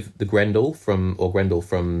reminds you of the Grendel from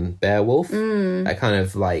Beowulf. That kind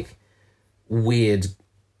of like weird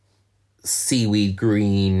seaweed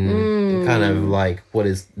green kind of like, what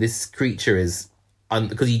is this creature is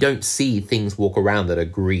because you don't see things walk around that are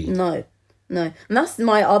green. No. No. And that's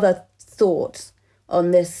my other thought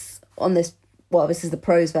on this, well, this is the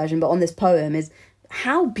prose version, but on this poem is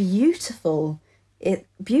how beautifully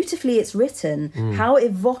it's written, how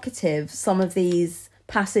evocative some of these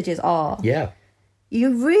passages are. Yeah.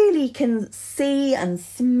 You really can see and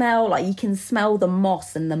smell, like you can smell the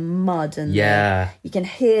moss and the mud, and you can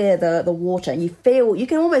hear the water, and you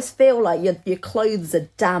can almost feel like your clothes are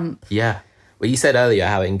damp. Yeah. Well, you said earlier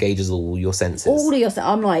how it engages all your senses. All of your senses.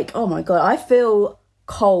 I'm like, oh my God, I feel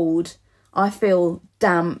cold. I feel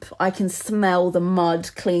damp. I can smell the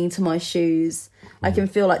mud clinging to my shoes. I can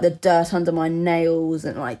feel like the dirt under my nails,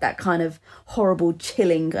 and like that kind of horrible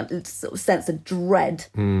chilling sort of sense of dread.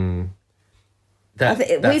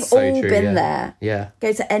 We've so all true, been there. Yeah.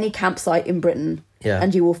 Go to any campsite in Britain,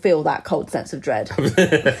 and you will feel that cold sense of dread.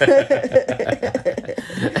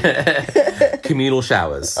 Communal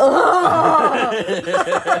showers. No.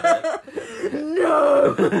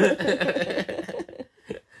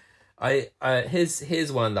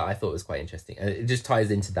 Here's one that I thought was quite interesting, and it just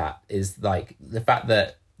ties into that, is like the fact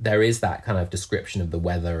that there is that kind of description of the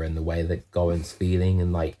weather and the way that Gawain's feeling,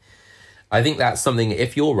 and like I think that's something,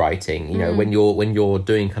 if you're writing, you know, when you're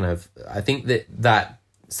doing kind of, I think that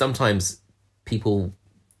sometimes people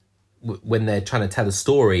when they're trying to tell a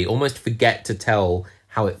story almost forget to tell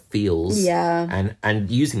how it feels. Yeah. And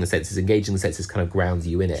using the senses, engaging the senses kind of grounds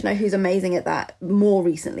you in it. Do you know who's amazing at that more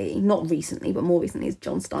recently? Not recently, but more recently is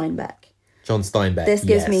John Steinbeck. John Steinbeck. This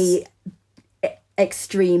gives me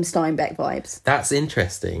extreme Steinbeck vibes. That's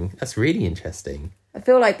interesting. That's really interesting. I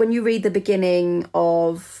feel like when you read the beginning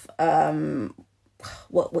of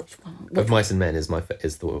which one? Of Mice and Men is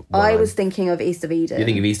the one. I was thinking of East of Eden. You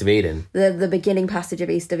think of East of Eden? The beginning passage of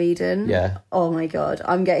East of Eden. Yeah. Oh my God,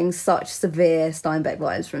 I'm getting such severe Steinbeck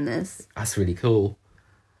vibes from this. That's really cool.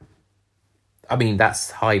 I mean,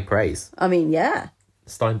 that's high praise. I mean, yeah.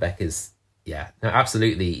 Steinbeck is, no,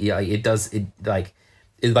 absolutely. Yeah, it does.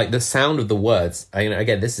 It's like the sound of the words. I mean,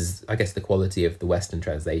 again, this is, I guess, the quality of the Western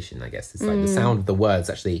translation. I guess it's like the sound of the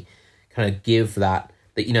words actually kind of give that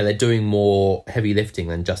you know, they're doing more heavy lifting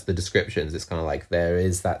than just the descriptions. It's kind of like there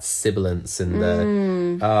is that sibilance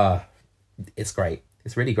and it's great.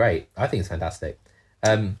 It's really great. I think it's fantastic.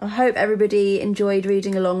 I hope everybody enjoyed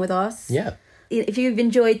reading along with us. Yeah. If you've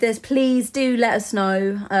enjoyed this, please do let us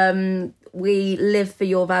know. We live for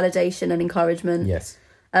your validation and encouragement. Yes.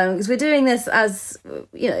 Because we're doing this as,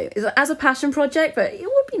 you know, as a passion project, but it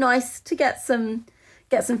would be nice to get some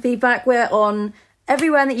feedback. We're on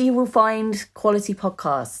everywhere that you will find quality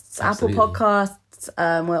podcasts. Absolutely. Apple Podcasts.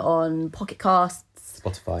 We're on Pocket Casts.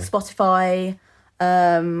 Spotify.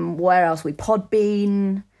 Where else?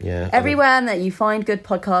 Podbean. Yeah. Everywhere that you find good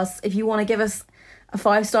podcasts. If you want to give us a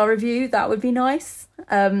 5-star review, that would be nice.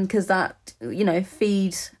 Because that, you know,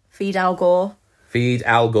 feed Al Gore. Feed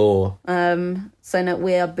Al Gore. So that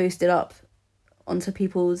we are boosted up onto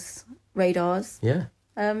people's radars. Yeah.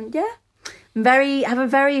 Have a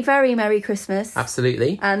very, very Merry Christmas.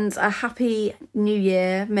 Absolutely. And a Happy New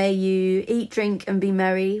Year. May you eat, drink and be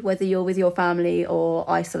merry, whether you're with your family or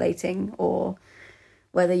isolating, or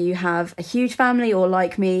whether you have a huge family or,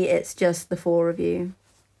 like me, it's just the 4 of you.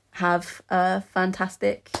 Have a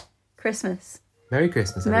fantastic Christmas. Merry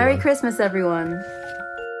Christmas, everyone. Merry Christmas, everyone.